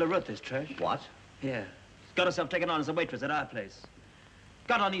know the girl who wrote this trash. What? Yeah. Got herself taken on as a waitress at our place.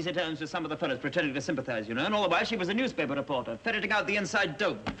 Got on easy terms with some of the fellows pretending to sympathize, you know, and all the while she was a newspaper reporter, ferreting out the inside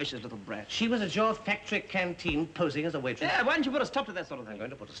dope. Vicious little brat. She was at your factory canteen posing as a waitress. Yeah, why don't you put a stop to that sort of thing? I'm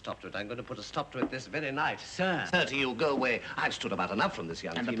going to put a stop to it. I'm going to put a stop to it this very night. Sir. Sir, to you, go away. I've stood about enough from this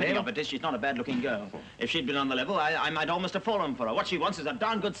young And the female. pity of it is she's not a bad-looking girl. If she'd been on the level, I might almost have fallen for her. What she wants is a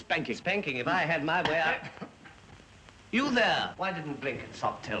darn good spanking. Spanking, if I had my way, You there! Why didn't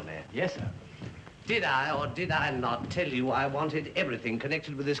Blenkinsop tell me? Yes, sir. Did I or did I not tell you I wanted everything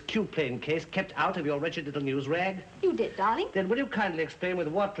connected with this Q-plane case kept out of your wretched little news rag? You did, darling. Then will you kindly explain with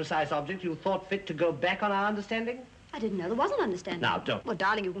what precise object you thought fit to go back on our understanding? I didn't know there was an understanding. Now, don't. Well,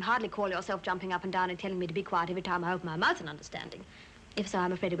 darling, you can hardly call yourself jumping up and down and telling me to be quiet every time I open my mouth an understanding. If so,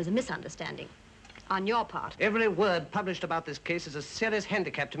 I'm afraid it was a misunderstanding. On your part. Every word published about this case is a serious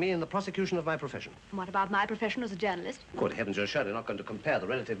handicap to me in the prosecution of my profession. And what about my profession as a journalist? Good heavens, you're surely not going to compare the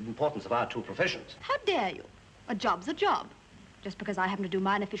relative importance of our 2 professions. How dare you? A job's a job. Just because I happen to do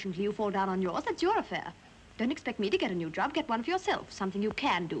mine efficiently, you fall down on yours, that's your affair. Don't expect me to get a new job. Get one for yourself. Something you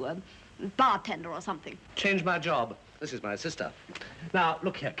can do. A bartender or something. Change my job. This is my sister. Now,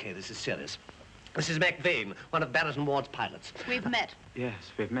 look here, Kay, this is serious. This is Mac Vane, one of Barrett and Ward's pilots. We've met. Yes,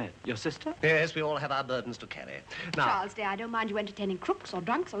 we've met. Your sister? Yes, we all have our burdens to carry. Now, Charles, dear, I don't mind you entertaining crooks or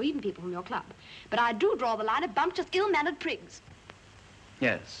drunks or even people from your club. But I do draw the line at bumptious, ill-mannered prigs.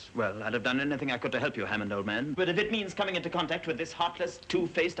 Yes, well, I'd have done anything I could to help you, Hammond, old man. But if it means coming into contact with this heartless,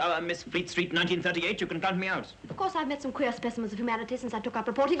 two-faced Miss Fleet Street 1938, you can count me out. Of course, I've met some queer specimens of humanity since I took up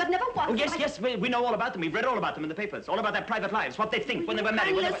reporting, but never once... Oh, yes, we know all about them. We've read all about them in the papers. All about their private lives, what they think, when they were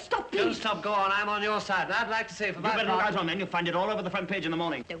married, when they were... Stop, please. don't stop, go on. I'm on your side. And I'd like to say for my You better look part... out, old man. You'll find it all over the front page in the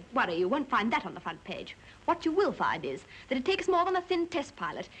morning. Don't worry, you won't find that on the front page. What you will find is that it takes more than a thin test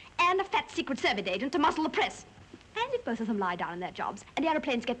pilot and a fat Secret Service agent to muscle the press. And if both of them lie down in their jobs and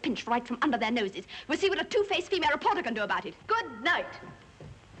aeroplanes get pinched right from under their noses, we'll see what a two-faced female reporter can do about it. Good night.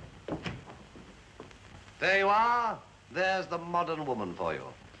 There you are. There's the modern woman for you.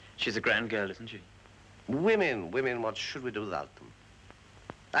 She's a grand girl, isn't she? Women, what should we do without them?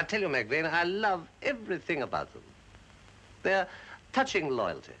 I tell you, Mac Vane, I love everything about them. Their touching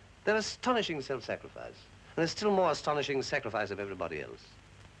loyalty, their astonishing self-sacrifice, and their still more astonishing sacrifice of everybody else.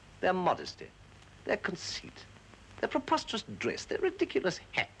 Their modesty, their conceit, their preposterous dress, their ridiculous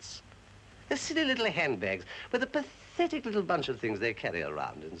hats, their silly little handbags with a pathetic little bunch of things they carry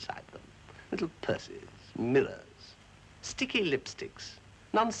around inside them. Little purses, mirrors, sticky lipsticks,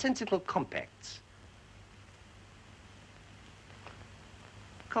 nonsensical compacts.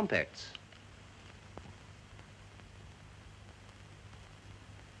 Compacts.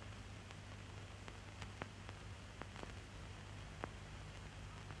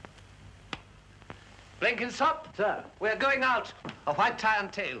 Blenkinsop? Sir. We're going out. A white tie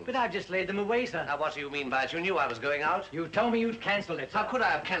and tail. But I've just laid them away, sir. Now, what do you mean by it? You knew I was going out. You told me you'd cancelled it, sir. How could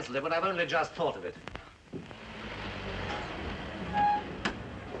I have cancelled it when I've only just thought of it?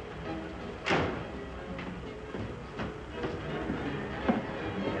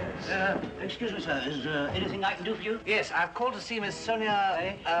 Excuse me, sir. Is there anything I can do for you? Yes, I've called to see Miss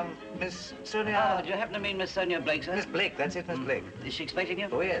Sonia... Miss Sonia... Oh, do you happen to mean Miss Sonia Blake, sir? Miss Blake, that's it, Miss Blake. Is she expecting you?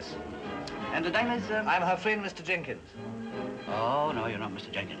 Oh, yes. And the name is... I'm her friend, Mr. Jenkins. Oh, no, you're not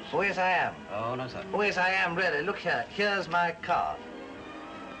Mr. Jenkins. Oh, yes, I am. Oh, no, sir. Oh, yes, I am, really. Look here. Here's my card.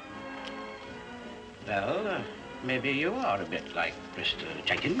 Well, maybe you are a bit like Mr.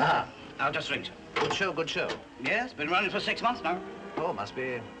 Jenkins. Ah. I'll just ring, sir. Good show, good show. Yes, been running for 6 months now. Oh, must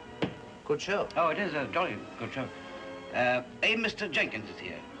be a good show. Oh, it is a jolly good show. Mr. Jenkins is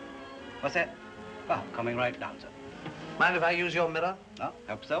here. What's that? Oh, coming right down, sir. Mind if I use your mirror? No,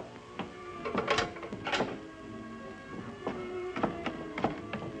 hope so.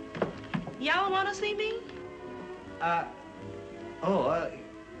 Y'all want to see me? Are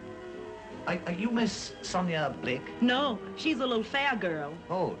you Miss Sonia Blake? No, she's a little fair girl.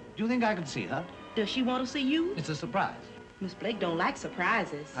 Oh, do you think I can see her? Does she want to see you? It's a surprise. Miss Blake don't like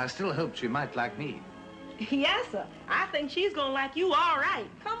surprises. I still hope she might like me. Yes, sir. I think she's gonna like you all right.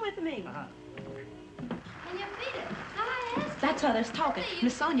 Come with me. Can you beat it? Hi, Esther. That's how there's talking.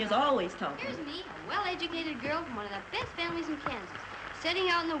 Miss Sonia's always talking. Here's me, a well-educated girl from one of the best families in Kansas, setting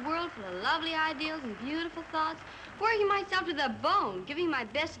out in the world full of lovely ideals and beautiful thoughts, working myself to the bone, giving my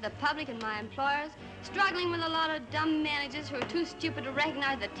best to the public and my employers, struggling with a lot of dumb managers who are too stupid to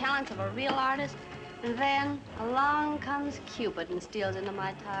recognize the talents of a real artist. And then along comes Cupid and steals into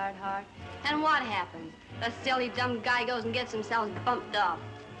my tired heart. And what happens? The silly, dumb guy goes and gets himself bumped off.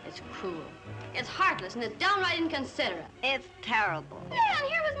 It's cruel. It's heartless, and it's downright inconsiderate. It's terrible. Yeah, and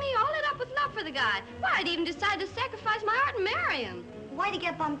here was me all lit up with love for the guy. Why, I'd even decided to sacrifice my art and marry him. Why'd he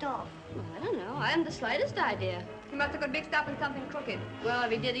get bumped off? Well, I don't know. I haven't the slightest idea. He must have got mixed up in something crooked. Well,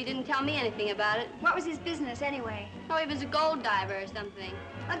 if he did, he didn't tell me anything about it. What was his business, anyway? Oh, he was a gold diver or something.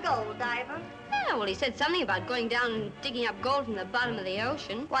 A gold diver? Yeah, well, he said something about going down and digging up gold from the bottom of the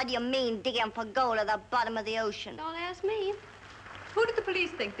ocean. What do you mean, digging for gold at the bottom of the ocean? Don't ask me. Who did the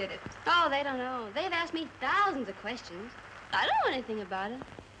police think did it? Oh, they don't know. They've asked me thousands of questions. I don't know anything about it.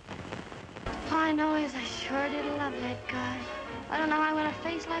 All I know is I sure did love that guy. I don't know how I'm going to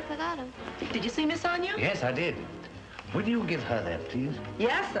face life without him. Did you see Miss Sonia? Yes, I did. Will you give her that, please?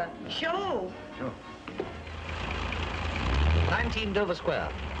 Yes, sir. Sure. Sure. 19 Dover Square.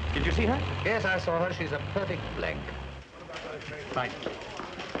 Did you see her? Yes, I saw her. She's a perfect blank. Right.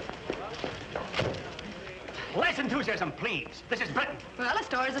 Less enthusiasm, please. This is Britain. Well, a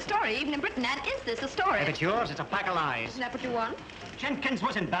story's a story. Even in Britain, and is this a story? If it's yours, it's a pack of lies. Isn't that what you want? Jenkins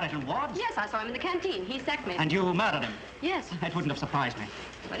was in Barrington Ward? Yes, I saw him in the canteen. He sacked me. And you murdered him? Yes. That wouldn't have surprised me.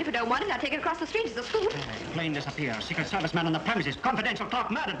 Well, if you don't want it, I'll take it across the street. It's a scoop. Plane disappears. Secret Service man on the premises. Confidential clerk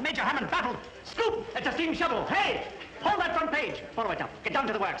murdered. Major Hammond baffled. Scoop! It's a steam shovel. Hey! Hold that front page. Follow it up. Get down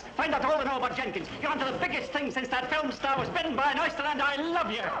to the works. Find out all they know about Jenkins. You're onto the biggest thing since that film star was bitten by an oyster, and I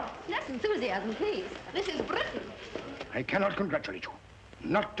love you. Less enthusiasm, please. This is Britain. I cannot congratulate you.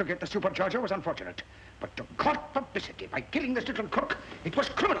 Not to get the supercharger was unfortunate, but to court publicity by killing this little crook, it was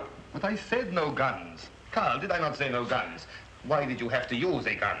criminal. But I said no guns. Carl, did I not say no guns? Why did you have to use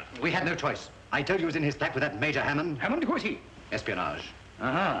a gun? We had no choice. I told you he was in his pack with that Major Hammond. Hammond, who is he? Espionage.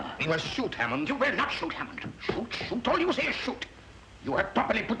 We must shoot Hammond. You will not shoot Hammond. Shoot. All you say is shoot. You have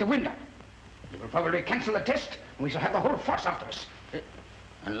properly put the wind up. We will probably cancel the test, and we shall have the whole force after us.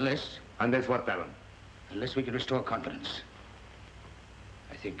 Unless what, Baron? Unless we can restore confidence.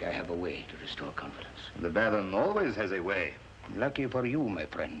 I think I have a way to restore confidence. The Baron always has a way. Lucky for you, my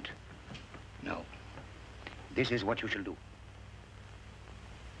friend. No. This is what you shall do.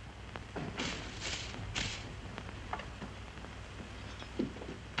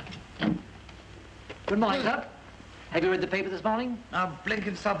 Good morning, sir. Have you read the paper this morning? Now,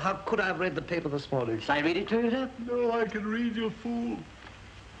 blinking sub, how could I have read the paper this morning? Shall I read it to you, sir? No, I can read, you fool.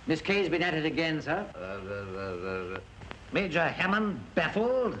 Miss Kay's been at it again, sir. Major Hammond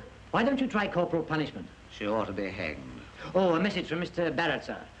baffled? Why don't you try corporal punishment? She ought to be hanged. Oh, a message from Mr. Barrett,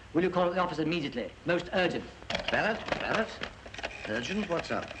 sir. Will you call at the office immediately? Most urgent. Barrett? Urgent?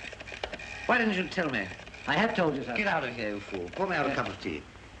 What's up? Why didn't you tell me? I have told you, sir. Get out of here, you fool. Pour me out a cup of tea.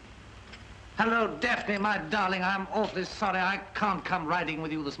 Hello, Daphne, my darling. I'm awfully sorry I can't come riding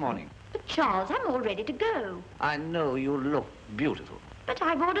with you this morning. But, Charles, I'm all ready to go. I know you look beautiful. But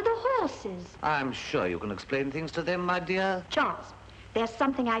I've ordered the horses. I'm sure you can explain things to them, my dear. Charles, there's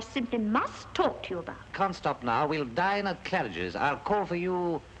something I simply must talk to you about. Can't stop now. We'll dine at Claridge's. I'll call for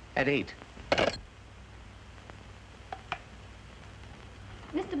you at 8.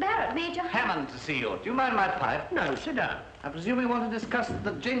 Mr. Barrett, Major Hammond to see you. Do you mind my pipe? No, sit down. I presume you want to discuss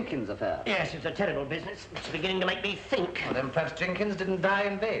the Jenkins affair. Yes, it's a terrible business. It's beginning to make me think. Well, then perhaps Jenkins didn't die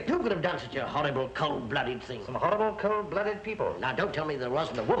in vain. Who could have done such a horrible, cold-blooded thing? Some horrible, cold-blooded people. Now, don't tell me there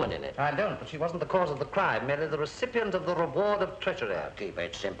wasn't a woman in it. I don't, but she wasn't the cause of the crime, merely the recipient of the reward of treachery. Keep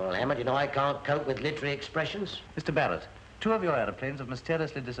it simple, Hammond. You know I can't cope with literary expressions. Mr. Barrett, 2 of your aeroplanes have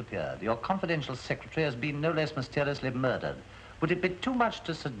mysteriously disappeared. Your confidential secretary has been no less mysteriously murdered. Would it be too much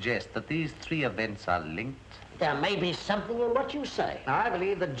to suggest that these 3 events are linked? There may be something in what you say. Now, I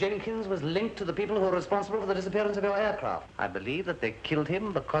believe that Jenkins was linked to the people who were responsible for the disappearance of your aircraft. I believe that they killed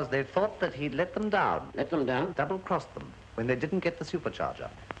him because they thought that he'd let them down. Let them down? Double-crossed them when they didn't get the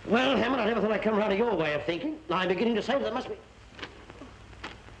supercharger. Well, Hammond, I never thought I'd come round to your way of thinking. I'm beginning to say that there must be...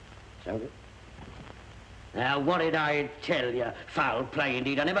 So good. Now, what did I tell you? Foul play,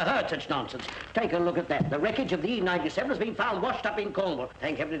 indeed. I never heard such nonsense. Take a look at that. The wreckage of the E-97 has been found washed up in Cornwall.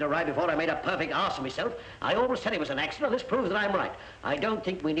 Thank heaven it arrived before I made a perfect arse of myself. I always said it was an accident. This proves that I'm right. I don't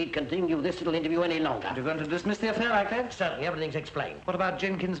think we need continue this little interview any longer. You're going to dismiss the affair like that? Certainly, everything's explained. What about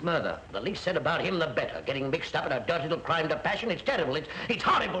Jenkins' murder? The least said about him, the better. Getting mixed up in a dirty little crime to passion, it's terrible. It's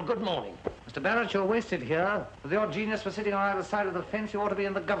horrible. Good morning. Mr. Barrett, you're wasted here. With your genius for sitting on either side of the fence, you ought to be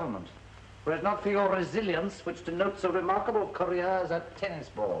in the government. Were it not for your resilience, which denotes a remarkable career as a tennis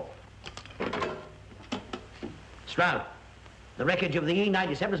ball. Stroud, the wreckage of the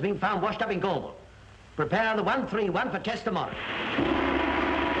E-97 has been found washed up in Cornwall. Prepare the 131 for test tomorrow.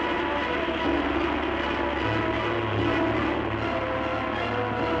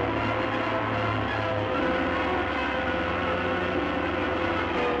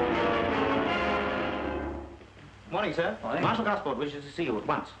 Morning, sir. Morning. Marshal Gosport wishes to see you at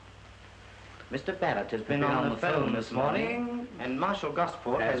once. Mr. Barrett has been on the phone this morning, and Marshal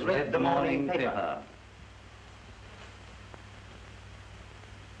Gosport has read the morning paper.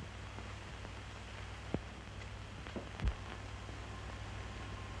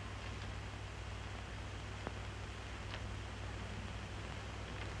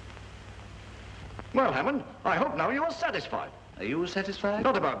 Well, Hammond, I hope now you are satisfied. Are you satisfied?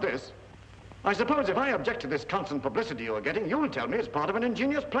 Not about this. I suppose if I object to this constant publicity you are getting, you'll tell me it's part of an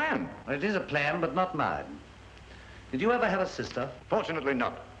ingenious plan. Well, it is a plan, but not mine. Did you ever have a sister? Fortunately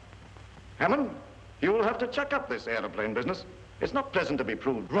not. Hammond, you'll have to chuck up this aeroplane business. It's not pleasant to be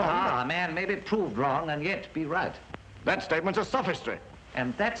proved wrong. Ah, a man may be proved wrong and yet be right. That statement's a sophistry.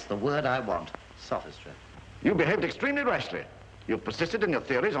 And that's the word I want, sophistry. You behaved extremely rashly. You've persisted in your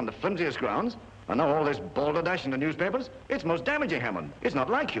theories on the flimsiest grounds, and now all this balderdash in the newspapers. It's most damaging, Hammond. It's not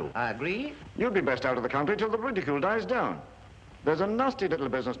like you. I agree. You'd be best out of the country till the ridicule dies down. There's a nasty little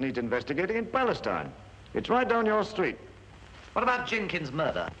business needs investigating in Palestine. It's right down your street. What about Jenkins'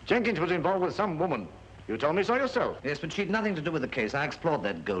 murder? Jenkins was involved with some woman. You told me so yourself. Yes, but she'd nothing to do with the case. I explored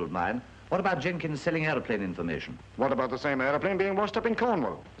that gold mine. What about Jenkins selling aeroplane information? What about the same aeroplane being washed up in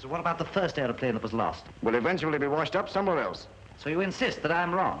Cornwall? So what about the first aeroplane that was lost? Will eventually be washed up somewhere else. So you insist that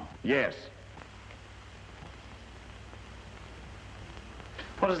I'm wrong? Yes.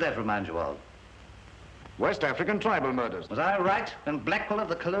 What does that remind you of? West African tribal murders. Was I right when Blackwell of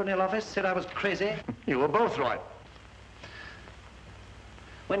the Colonial Office said I was crazy? You were both right.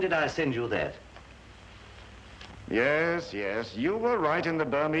 When did I send you that? Yes, yes, you were right in the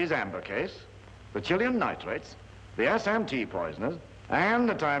Burmese amber case, the Chilean nitrates, the SMT poisoners, and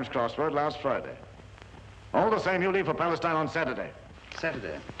the Times crossword last Friday. All the same, you leave for Palestine on Saturday.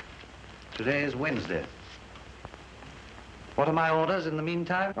 Saturday. Today is Wednesday. What are my orders in the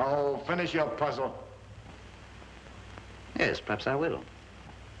meantime? Oh, finish your puzzle. Yes, perhaps I will.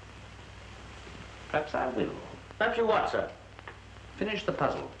 Perhaps I will. Perhaps you what, sir? Finish the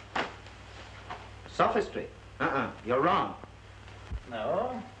puzzle. Sophistry. You're wrong.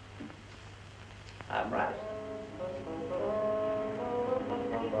 No. I'm right.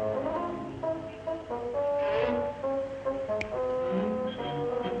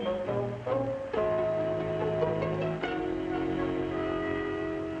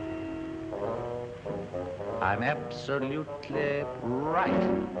 I'm absolutely right.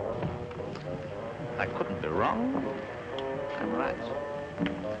 I couldn't be wrong. I'm right.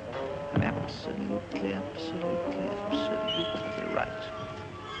 I'm absolutely right.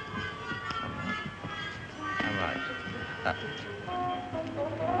 I'm right.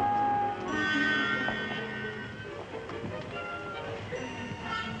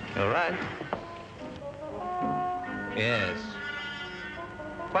 You're right. Yes.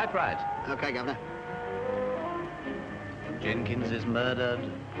 Quite right. Okay, Governor. Jenkins is murdered.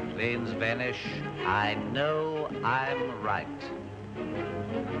 Planes vanish. I know I'm right.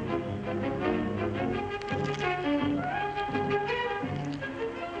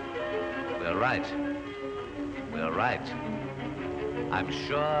 We're right. We're right. I'm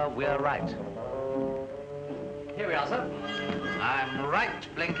sure we're right. Here we are, sir. I'm right,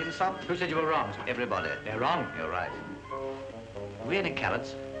 Blenkinsop. Who said you were wrong? Everybody. They're wrong. You're right. Have we any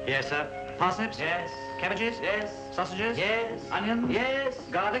carrots? Yes, sir. Parsnips? Yes. Cabbages? Yes. Sausages? Yes. Onions? Yes.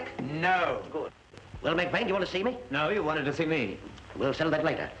 Garlic? No. Good. Well, McVeigh, do you want to see me? No, you wanted to see me. We'll settle that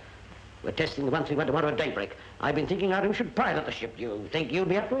later. We're testing the 131 tomorrow at daybreak. I've been thinking how we should pilot the ship. Do you think you'd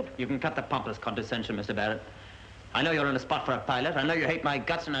be up to it? You can cut the pompous condescension, Mr. Barrett. I know you're in a spot for a pilot. I know you hate my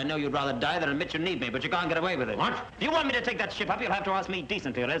guts, and I know you'd rather die than admit you need me, but you can't get away with it. What? If you want me to take that ship up, you'll have to ask me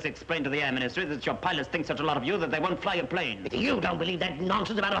decently, or else explain to the Air Ministry that your pilots think such a lot of you that they won't fly a plane. You don't believe that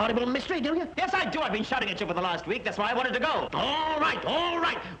nonsense about a horrible mystery, do you? Yes, I do. I've been shouting at you for the last week. That's why I wanted to go. All right, all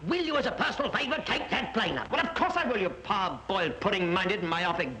right. Will you, as a personal favor, take that plane up? Well, of course I will, you parboiled, pudding-minded,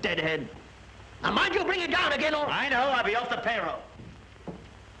 myopic deadhead. Now, mind you bring it down again, or... I know. I'll be off the payroll.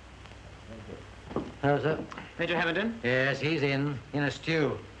 Hello, sir. Major Hamilton? Yes, he's in a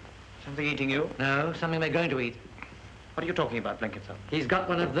stew. Something eating you? No, something we're going to eat. What are you talking about, Blenkinsop? He's got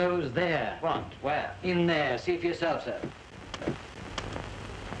one of those there. What? Where? In there. See for yourself, sir.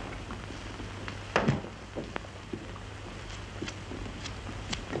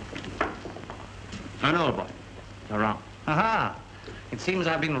 I know, boy. You're wrong. Aha! It seems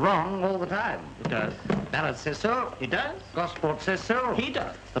I've been wrong all the time. It does. Barrett says so. He does? Gosport says so. He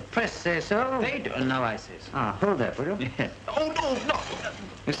does. The press says so. They do. And now I say so. Ah, hold that, will you? Yeah. Oh, no, no.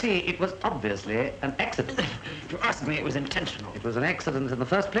 You see, it was obviously an accident. You asked me, it was intentional. It was an accident in the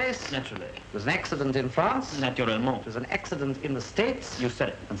first place. Naturally. It was an accident in France. Naturellement. It was an accident in the States. You said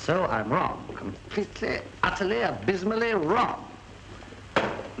it. And so I'm wrong. Completely, utterly, abysmally wrong.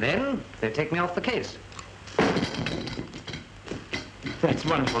 Then they take me off the case. That's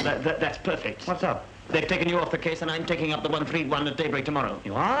wonderful. That's perfect. What's up? They've taken you off the case, and I'm taking up the 131 at daybreak tomorrow.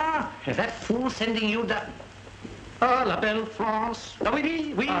 You are? Is that fool sending you down? Oh, la belle France. Ah,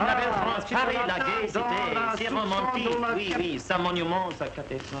 oui, oui, la belle France, Paris, la gaie cité, c'est romantique, oui, oui, ça monument, ça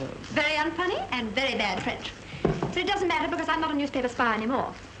cathédrale. Very unfunny and very bad French. But it doesn't matter because I'm not a newspaper spy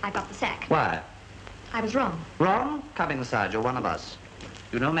anymore. I got the sack. Why? I was wrong. Wrong? Come inside. You're one of us.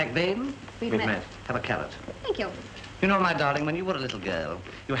 You know McVeigh? We've met. Have a carrot. Thank you. You know, my darling, when you were a little girl,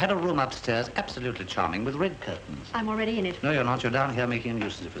 you had a room upstairs absolutely charming with red curtains. I'm already in it. No, you're not. You're down here making a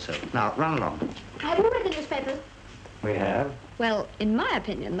nuisance of yourself. Now, run along. Have you read the newspapers? We have. Well, in my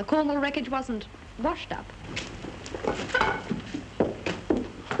opinion, the Cornwall wreckage wasn't washed up.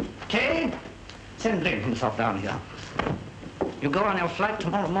 Kay, send Blenkinsop down here. You go on your flight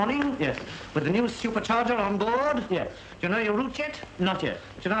tomorrow morning? Yes. With the new supercharger on board? Yes. Do you know your route yet? Not yet.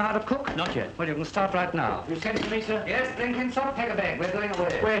 Do you know how to cook? Not yet. Well, you can start right now. You sent for me, sir? Yes, bring salt pack a bag. We're going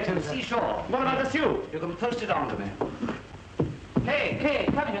away. Where to, the sir? seashore. What about the stew? You can post it on to me. Hey,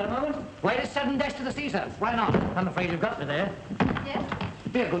 come here a moment. Why this sudden dash to the sea, sir? Why not? I'm afraid you've got me there. Yes?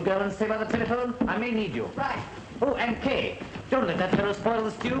 Be a good girl and stay by the telephone. I may need you. Right. Oh, and Kay, don't let that fellow spoil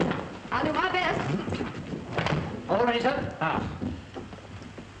the stew. I'll do my best. All ready, sir? Ah.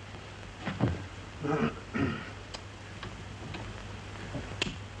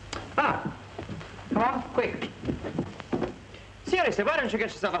 Come on, quick. Seriously, why don't you get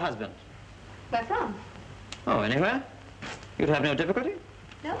yourself a husband? Where from? Oh, anywhere? You'd have no difficulty?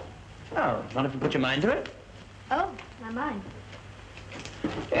 No? Oh, not if you put your mind to it. Oh, my mind.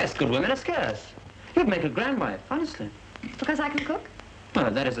 Yes, good women are scarce. You'd make a grand wife, honestly. Because I can cook?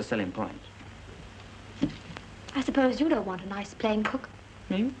 Well, that is a selling point. I suppose you don't want a nice plain cook.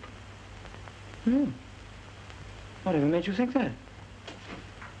 Me? Whatever made you think that?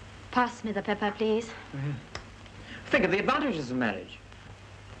 Pass me the pepper, please. Think of the advantages of marriage.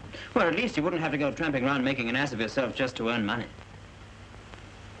 Well, at least you wouldn't have to go tramping around making an ass of yourself just to earn money.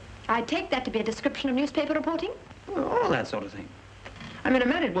 I take that to be a description of newspaper reporting? Well, all that sort of thing. I mean, a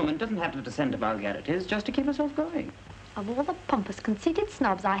married woman doesn't have to descend to vulgarities just to keep herself going. Of all the pompous, conceited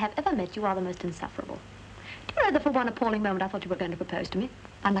snobs I have ever met, you are the most insufferable. Do you know that for one appalling moment I thought you were going to propose to me?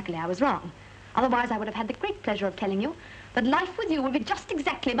 Unluckily, I was wrong. Otherwise, I would have had the great pleasure of telling you that life with you will be just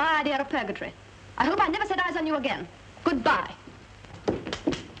exactly my idea of purgatory. I hope I never set eyes on you again. Goodbye.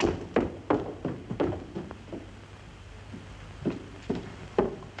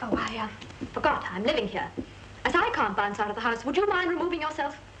 Oh, I forgot. I'm living here. As I can't bounce out of the house, would you mind removing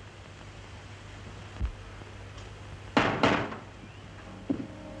yourself?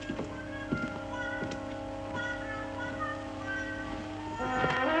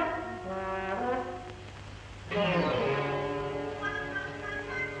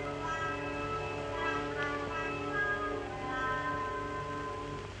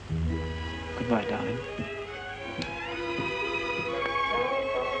 Goodbye, darling.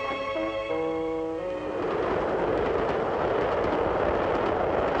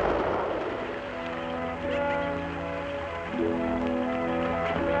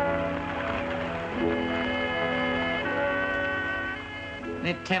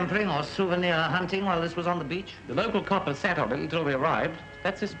 Any tampering or souvenir hunting while this was on the beach? The local copper sat on it until we arrived.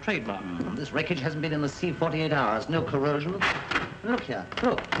 That's his trademark. This wreckage hasn't been in the sea 48 hours. No corrosion. Look here,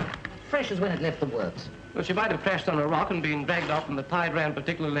 look. Fresh as when it left the works. Well, she might have crashed on a rock and been dragged off when the tide ran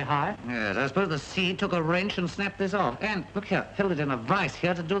particularly high. Yes, I suppose the sea took a wrench and snapped this off. And, look here, held it in a vise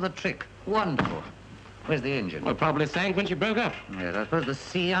here to do the trick. Wonderful. Where's the engine? Well, probably sank when she broke up. Yes, I suppose the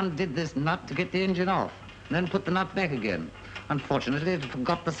sea undid this nut to get the engine off, and then put the nut back again. Unfortunately, it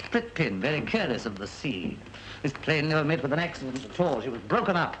forgot the split pin, very careless of the sea. This plane never met with an accident at all. She was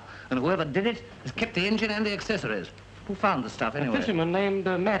broken up, and whoever did it has kept the engine and the accessories. Who found the stuff, anyway? A fisherman named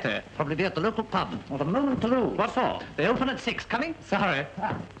Matter. Probably be at the local pub. Not a moment to lose. What for? They open at 6. Coming? Sorry.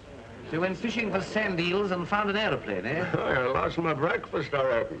 She went fishing for sand eels and found an aeroplane, eh? I lost my breakfast, I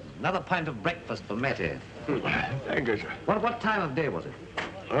reckon. Another pint of breakfast for Matty. Thank you, sir. What time of day was it?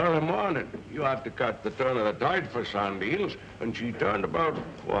 Early morning. You had to catch the turn of the tide for sand eels, and she turned about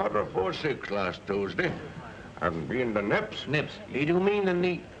 6:15 last Tuesday. And being the nips... Nips? You do mean the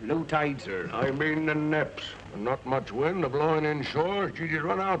neat low tide, sir? I mean the nips. And not much wind blowing inshore. She did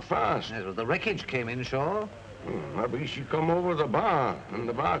run out fast. Yes, well, the wreckage came inshore. Maybe she come over the bar, and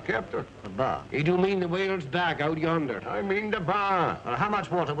the bar kept her. The bar? You do mean the whale's back out yonder? I mean the bar. Well, how much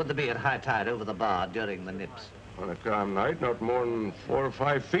water would there be at high tide over the bar during the nips? On a calm night, not more than 4 or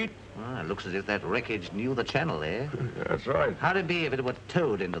 5 feet. Ah, it looks as if that wreckage knew the channel, eh? That's right. How'd it be if it were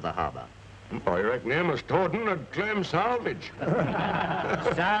towed into the harbor? I reckon Amos Totten would claim salvage.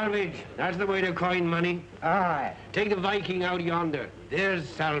 Salvage. That's the way to coin money. Aye. Take the Viking out yonder. There's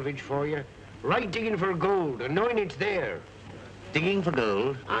salvage for you. Right digging for gold, and knowing it's there. Digging for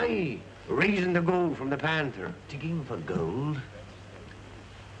gold? Aye. Raising the gold from the Panther. Digging for gold?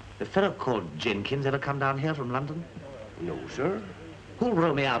 The fellow called Jenkins ever come down here from London? No, sir. Who'll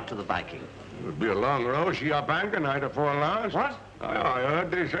row me out to the Viking? It'd be a long row. She up anchor night afore last. What? I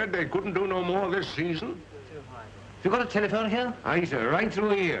heard they said they couldn't do no more this season. Have you got a telephone here? Aye, sir, right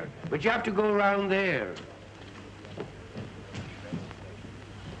through here. But you have to go round there.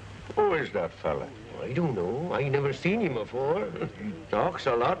 Who is that fella? I don't know. I never seen him before. He talks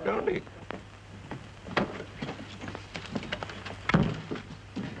a lot, don't he?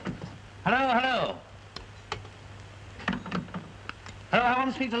 Hello, hello. Hello, I want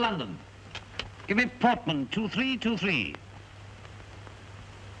to speak to London. Give me Portman, 2323.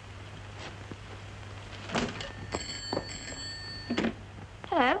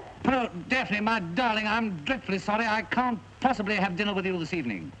 Oh, Daphne, my darling, I'm dreadfully sorry. I can't possibly have dinner with you this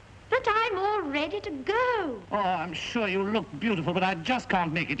evening. But I'm all ready to go. Oh, I'm sure you look beautiful, but I just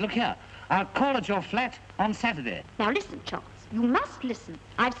can't make it. Look here, I'll call at your flat on Saturday. Now listen, Charles. You must listen.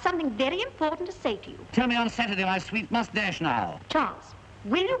 I've something very important to say to you. Tell me on Saturday, my sweet mustache now. Charles,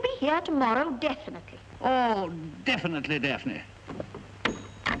 will you be here tomorrow definitely? Oh, definitely, Daphne.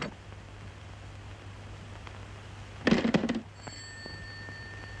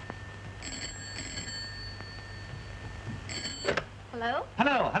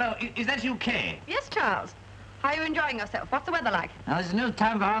 Hello? Hello. Is that you, Kay? Yes, Charles. How are you enjoying yourself? What's the weather like? Now, this is no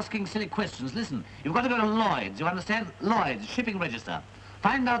time for asking silly questions. Listen, you've got to go to Lloyd's, you understand? Lloyd's, shipping register.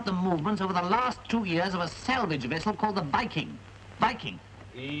 Find out the movements over the last 2 years of a salvage vessel called the Viking. Viking.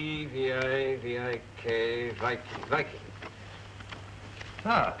 E-V-I-V-I-K, Viking.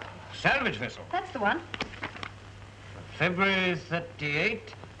 Ah, salvage vessel. That's the one. February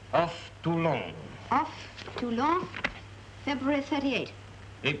 38, off Toulon. Off Toulon, February 38.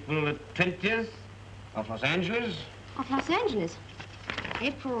 April the 20th, off Los Angeles. Off Los Angeles.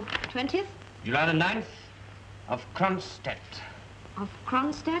 April 20th. July the 9th, off Kronstadt. Of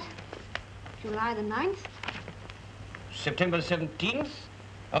Kronstadt. July the 9th. September the 17th,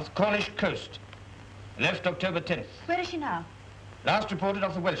 off the Cornish coast. Left October 10th. Where is she now? Last reported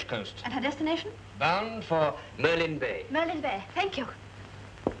off the Welsh coast. And her destination? Bound for Merlin Bay. Merlin Bay. Thank you.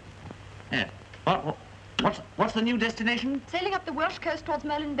 Yeah. What's the new destination? Sailing up the Welsh coast towards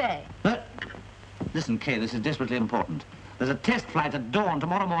Merlin Bay. Listen, Kay, this is desperately important. There's a test flight at dawn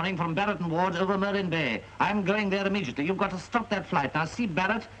tomorrow morning from Barrett and Ward's over Merlin Bay. I'm going there immediately. You've got to stop that flight. Now, see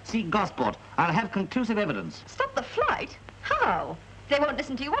Barrett, see Gosport. I'll have conclusive evidence. Stop the flight? How? They won't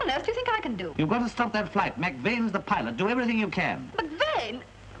listen to you. What on earth do you think I can do? You've got to stop that flight. McVane's the pilot. Do everything you can. McVane?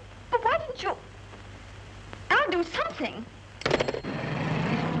 But why didn't you... I'll do something.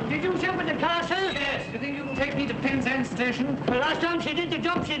 Did you jump in the car, sir? Yes. Do you think you can take me to Penzance Station? The last time she did the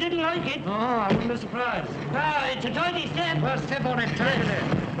job, she didn't like it. Oh, I wouldn't be surprised. Ah, it's a tidy step. Well, step on it, try it.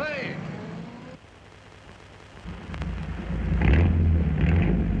 Hey.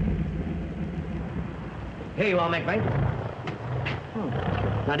 Here you are, McVane.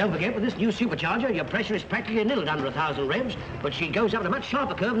 Now, don't forget, with this new supercharger, your pressure is practically nil at under 1,000 revs, but she goes up at a much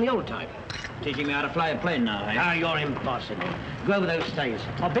sharper curve than the old type. Teaching me how to fly a plane now, eh? Ah, you're impossible. Go over those stays.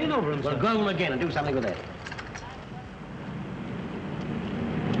 I've been over them, Well, go over them again and do something with that.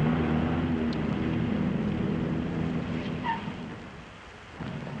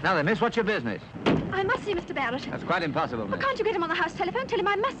 Now then, miss, what's your business? I must see Mr. Barrett. That's quite impossible, Well, miss. can't you get him on the house telephone? Tell him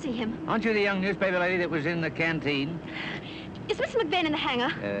I must see him. Aren't you the young newspaper lady that was in the canteen? Is Mr. McVane in the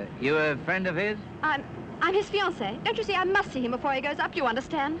hangar? You a friend of his? I'm his fiancée. Don't you see, I must see him before he goes up. Do you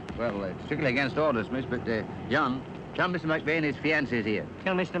understand? Well, it's strictly against orders, miss, but, John, tell Mr. McVane his fiancé's here.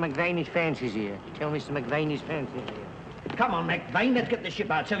 Tell Mr. McVane his fancy's here. Tell Mr. McVane his fancy's here. Come on, McVane, let's get the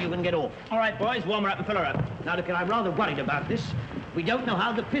ship out so you can get off. All right, boys, warm her up and fill her up. Now, look, I'm rather worried about this. We don't know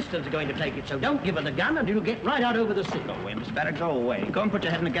how the Pistons are going to take it, so don't give her the gun until you get right out over the sea. Go away, Mr. Barrett, go away. Go and put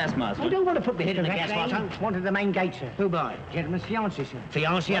your head in the gas mask. I don't want to put my head in the gas mask. One to the main gate, sir. Who by? Gentleman's fiancé, sir.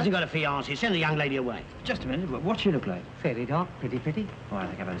 Fiancé hasn't got a fiancé. Send the young lady away. Just a minute. What she look like? Fairly dark, pretty. Oh, I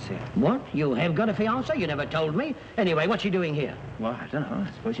think I better see her. What? You have got a fiancé? You never told me. Anyway, what's she doing here? Well, I don't know.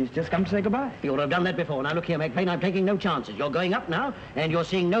 I suppose she's just come to say goodbye. You ought to have done that before. Now, look here, McVane, I'm taking no chances. You're going up now, and you're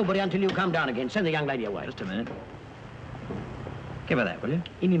seeing nobody until you come down again. Send the young lady away. Just a minute. Give her that, will you?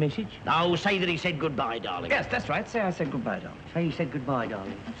 Any message? Oh, say that he said goodbye, darling. Yes, that's right. Say I said goodbye, darling. Say he said goodbye,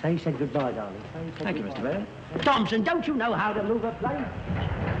 darling. Say he said goodbye, darling. Say he said Thank you, goodbye. Mr. Barrett. Thompson, don't you know how to move a plane?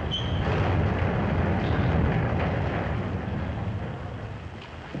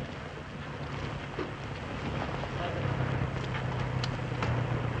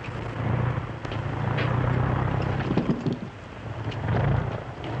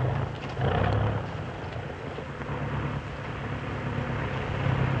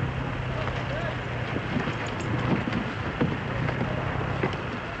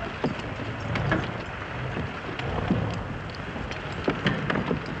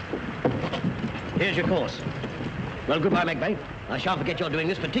 Here's your course. Well, goodbye, McVane. I shan't forget you're doing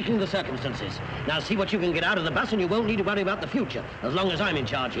this, particularly in the circumstances. Now, see what you can get out of the bus, and you won't need to worry about the future, as long as I'm in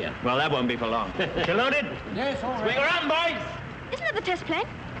charge here. Well, that won't be for long. You loaded? Yes, all right. Swing around, boys! Isn't it the test plane?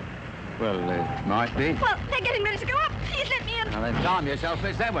 Well, it might be. Well, they're getting ready to go up. Please let me in. Now then, calm yourself,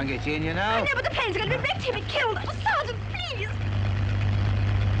 miss. That won't get you in, you know. I know, but the plane's going to be wrecked. He'll be killed. Oh, Sergeant, please.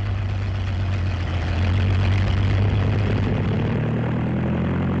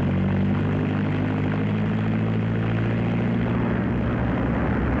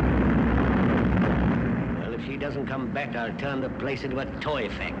 doesn't come back, I'll turn the place into a toy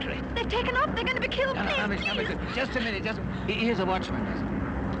factory. They've taken off. They're going to be killed. Please, please. Just a minute, here's a watchman.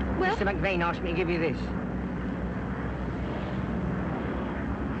 Well? Mr. McVeigh asked me to give you this.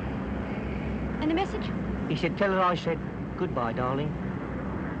 Any message? He said, tell her I said goodbye, darling.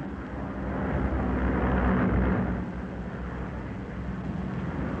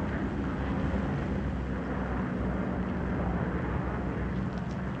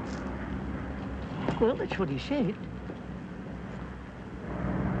 Well, that's what he said.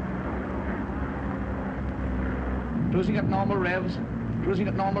 Cruising at normal revs. Cruising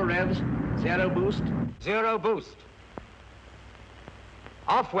at normal revs. Zero boost. Zero boost.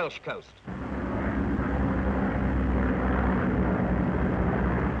 Off Welsh coast.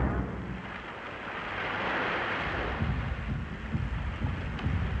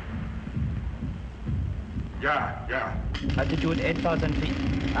 Yeah. Altitude 8,000 feet.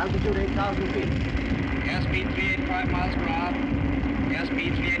 Altitude 8,000 feet. Airspeed 385 miles per hour.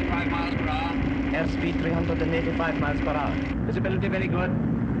 Airspeed 385 miles per hour. Airspeed 385 miles per hour. Visibility very good.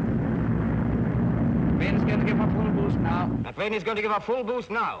 McVeigh is going to give her full boost now. McVeigh is going to give her full boost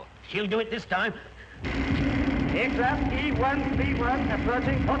now. She'll do it this time. Aircraft E-131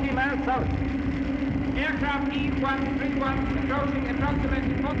 approaching 40 miles south. Aircraft E-131 approaching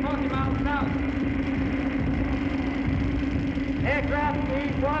approximately 40 miles south. Aircraft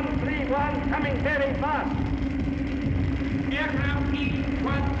E-131 coming very fast. Aircraft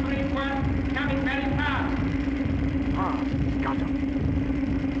E-131 coming very fast. Got him.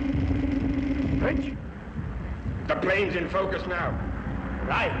 Rich? The plane's in focus now.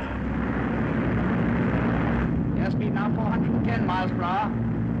 Right. Airspeed now 410 miles per hour.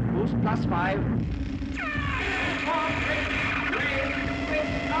 Boost +5. 4, 6, 3, 6,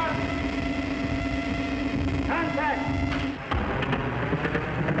 start. Contact.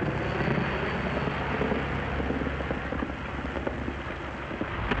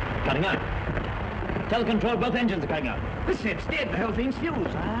 Cutting out. Tell control, both engines are cutting out. Listen, it's dead. The whole thing's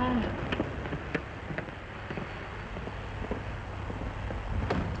fused.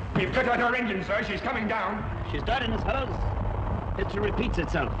 We've cut out her engine, sir. She's coming down. She's starting us, fellows. History repeats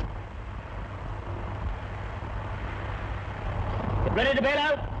itself. Get ready to bail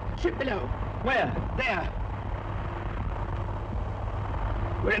out? Ship below. Where? There.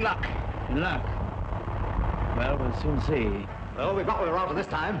 We're in luck. In luck. Well, we'll soon see. Well, we've got what we're after this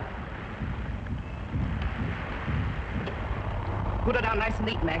time. Put her down nice and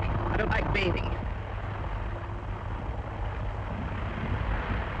neat, Mac. I don't like bathing.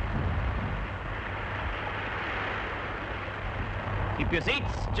 Keep your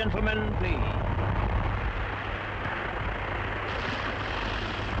seats, gentlemen, please.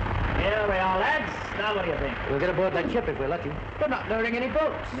 Here we are, lads. Now what do you think? We'll get aboard that ship if we're lucky. They're not lowering any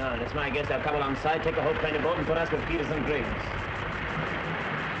boats. No, that's my guess. They'll come alongside, take the whole plane aboard, and put us with Peters and Griggs.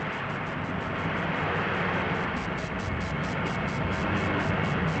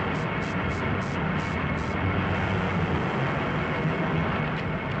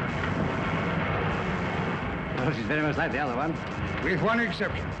 Well, she's very much like the other one. With one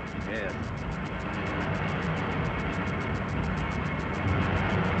exception. Yes.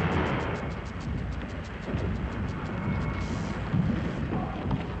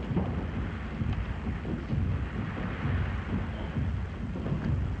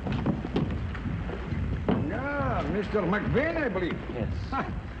 Mr. McVeigh, I believe. Yes.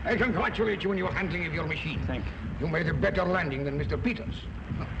 I congratulate you on your handling of your machine. Thank you. You made a better landing than Mr. Peters.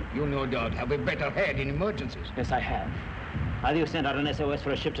 You no doubt have a better head in emergencies. Yes, I have. Either you send out an SOS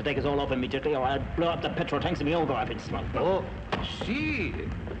for a ship to take us all off immediately, or I'll blow up the petrol tanks and we all go up in smoke. Oh, see.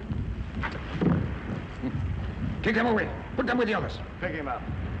 Take them away. Put them with the others. Pick him up.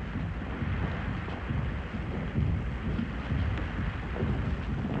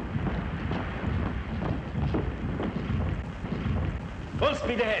 Full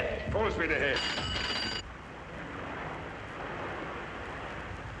speed ahead. Full speed ahead.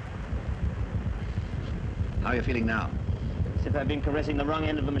 How are you feeling now? As if I've been caressing the wrong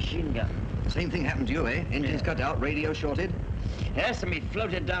end of a machine gun. Same thing happened to you, eh? Engines cut out, radio shorted. Yes, and we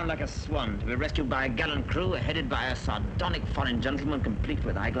floated down like a swan to be rescued by a gallant crew headed by a sardonic foreign gentleman complete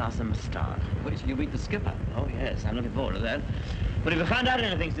with eyeglass and moustache. Wait till you meet the skipper. Oh, yes, I'm looking forward to that. But have you found out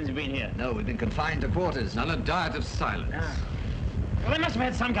anything since you've been here? No, we've been confined to quarters and on a diet of silence. Ah. Well, they must have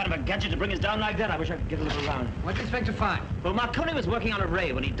had some kind of a gadget to bring us down like that. I wish I could get a little round. What do you expect to find? Well, Marconi was working on a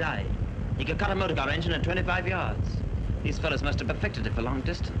ray when he died. He could cut a motor car engine at 25 yards. These fellows must have perfected it for long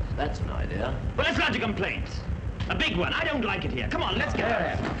distance. That's an idea. Well, let's lodge a complaint. A big one. I don't like it here. Come on, let's get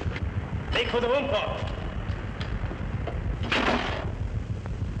there. Make for the wound port.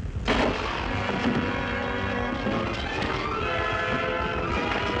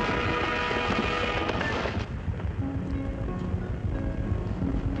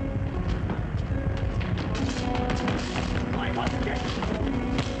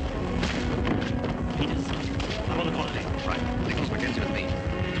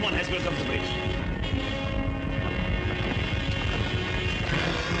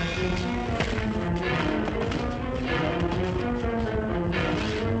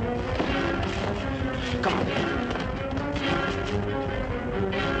 Come on.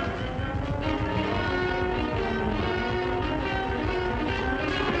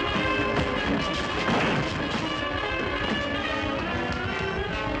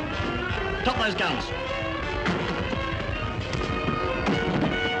 Drop those guns.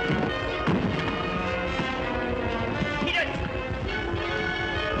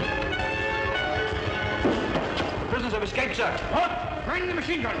 Prisoners have escaped, sir. What? Bring the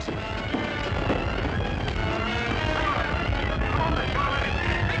machine guns.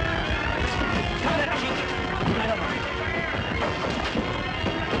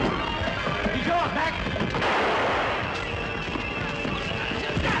 He's yours, Mac.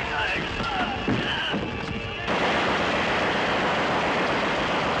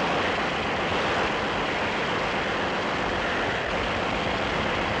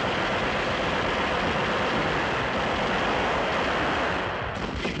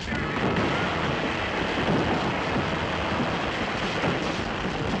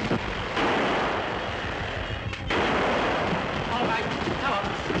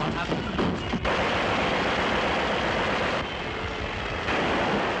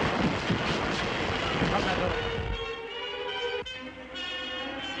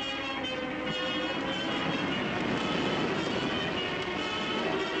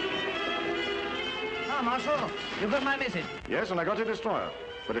 Marshal, you got my message. Yes, and I got your destroyer.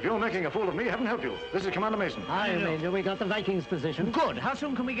 But if you're making a fool of me, heaven help you. This is Commander Mason. Hi, Major. We got the Vikings' position. Good. How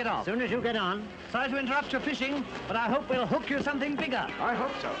soon can we get off? As soon as you get on. Sorry to interrupt your fishing, but I hope we'll hook you something bigger. I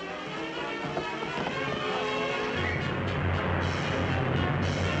hope so.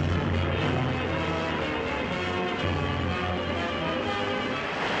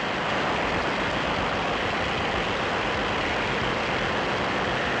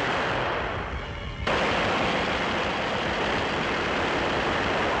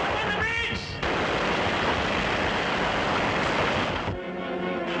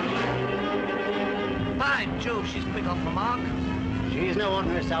 By Jove, she's quick off the mark. She's no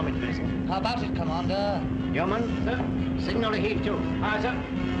ordinary salvage vessel. How about it, Commander? Yeoman, sir. Signal to heave to. Aye, sir.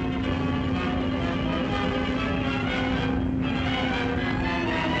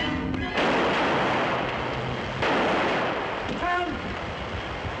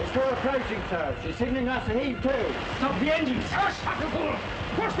 Destroyer approaching, sir. She's signaling us to heave to. Stop the engines. Oh, stop the fool!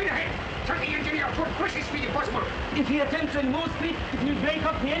 Full speed ahead! Turn the engineer to quickest speed if possible. If he attempts any more speed, it will break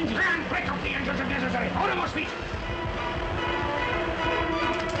up the engine. And break up the engines if necessary. All more speed.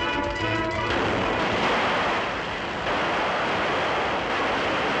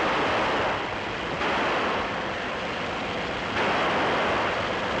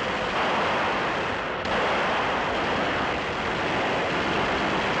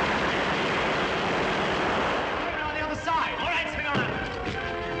 On the other side. All right, swing around.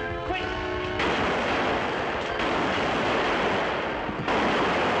 Quick.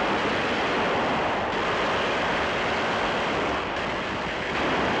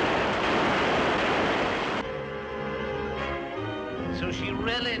 So she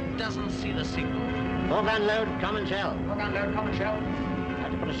really doesn't see the signal. Four-gun load, common shell. Four-gun load, common shell.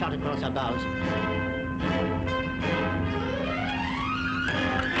 Had to put a shot across our bows.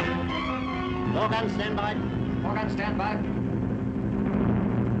 Four-gun standby. Four-gun standby.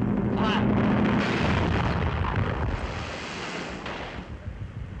 Fire.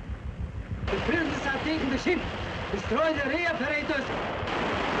 The prisoners are taking the ship. Destroy the ray apparatus.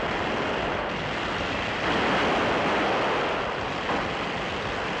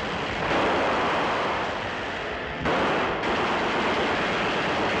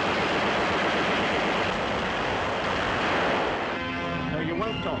 So you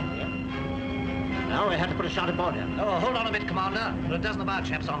won't talk, yeah? No, we had to put a shot aboard her. Oh, hold on a bit, Commander. There are a dozen of our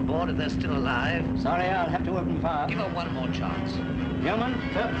chaps on board if they're still alive. Sorry, I'll have to open fire. Give her one more chance. Yeoman,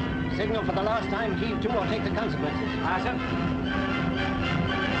 sir. Signal for the last time, heave to or take the consequences. Aye, sir.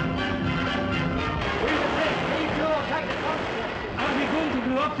 Are we going to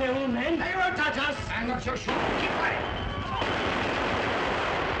blow up their own men? They won't touch us. I'm not so sure. Keep firing.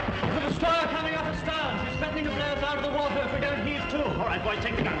 The destroyer coming up astern. She's threatening to blow us out of the water if we don't heave to. All right, boys,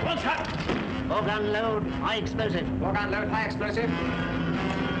 take the gun. One shot. Four-gun load, high explosive. Four-gun load, high explosive.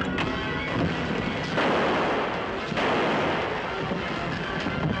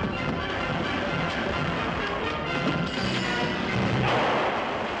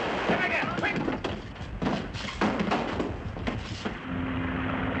 Come again, quick!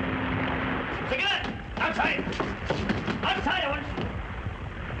 Signal! Outside! Outside, I want.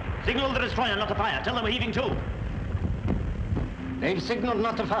 Signal the destroyer not to fire. Tell them we're heaving to. They've signaled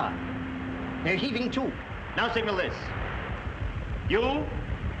not to fire. They're heaving to. Now signal this. You,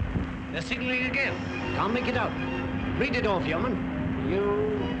 They're signaling again. Can't make it out. Read it off, yeoman.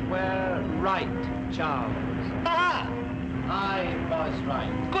 You were right, Charles. Ah! I was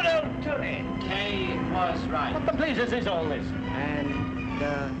right. Good old Tony. Kay was right. What the blazes is all this? And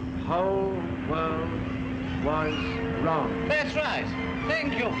the whole world was wrong. That's right.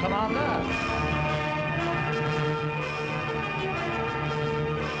 Thank you, Commander.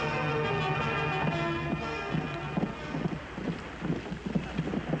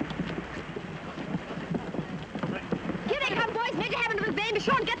 Here they come, boys. Major Hammond will be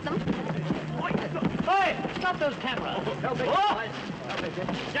sure and get them. Hey, stop those cameras. Oh!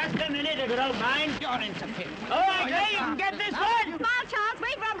 Just a minute, if you don't mind. You're interfering. All right, hey, you can get this one. Smile, Charles.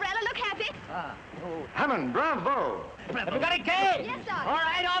 Wave your umbrella. Look happy. Hammond, bravo! Have you got it, Kay? Yes, sir. All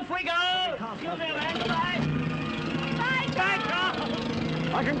right, off we go. Excuse me, man. Goodbye. Bye,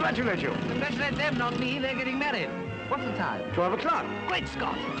 Charles. I congratulate you. Congratulate them, not me. They're getting married. What's the time? 12 o'clock. Great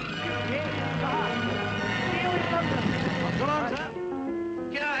Scott. What's going on, sir?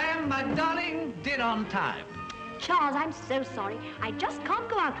 Here I am, my darling, dead on time. Charles, I'm so sorry. I just can't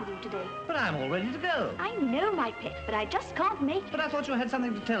go out with you today. But I'm all ready to go. I know, my pet, but I just can't make it. But I thought you had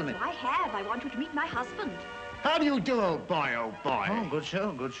something to tell me. I have. I want you to meet my husband. How do you do, old boy, old boy? Oh, good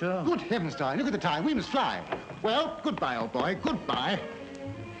show, good show. Good heavens, darling, look at the time. We must fly. Well, goodbye, old boy, goodbye.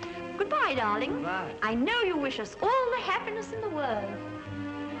 Goodbye, darling. Goodbye. I know you wish us all the happiness in the world.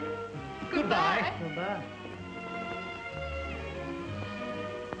 Goodbye. Goodbye.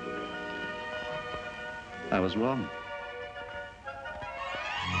 I was wrong.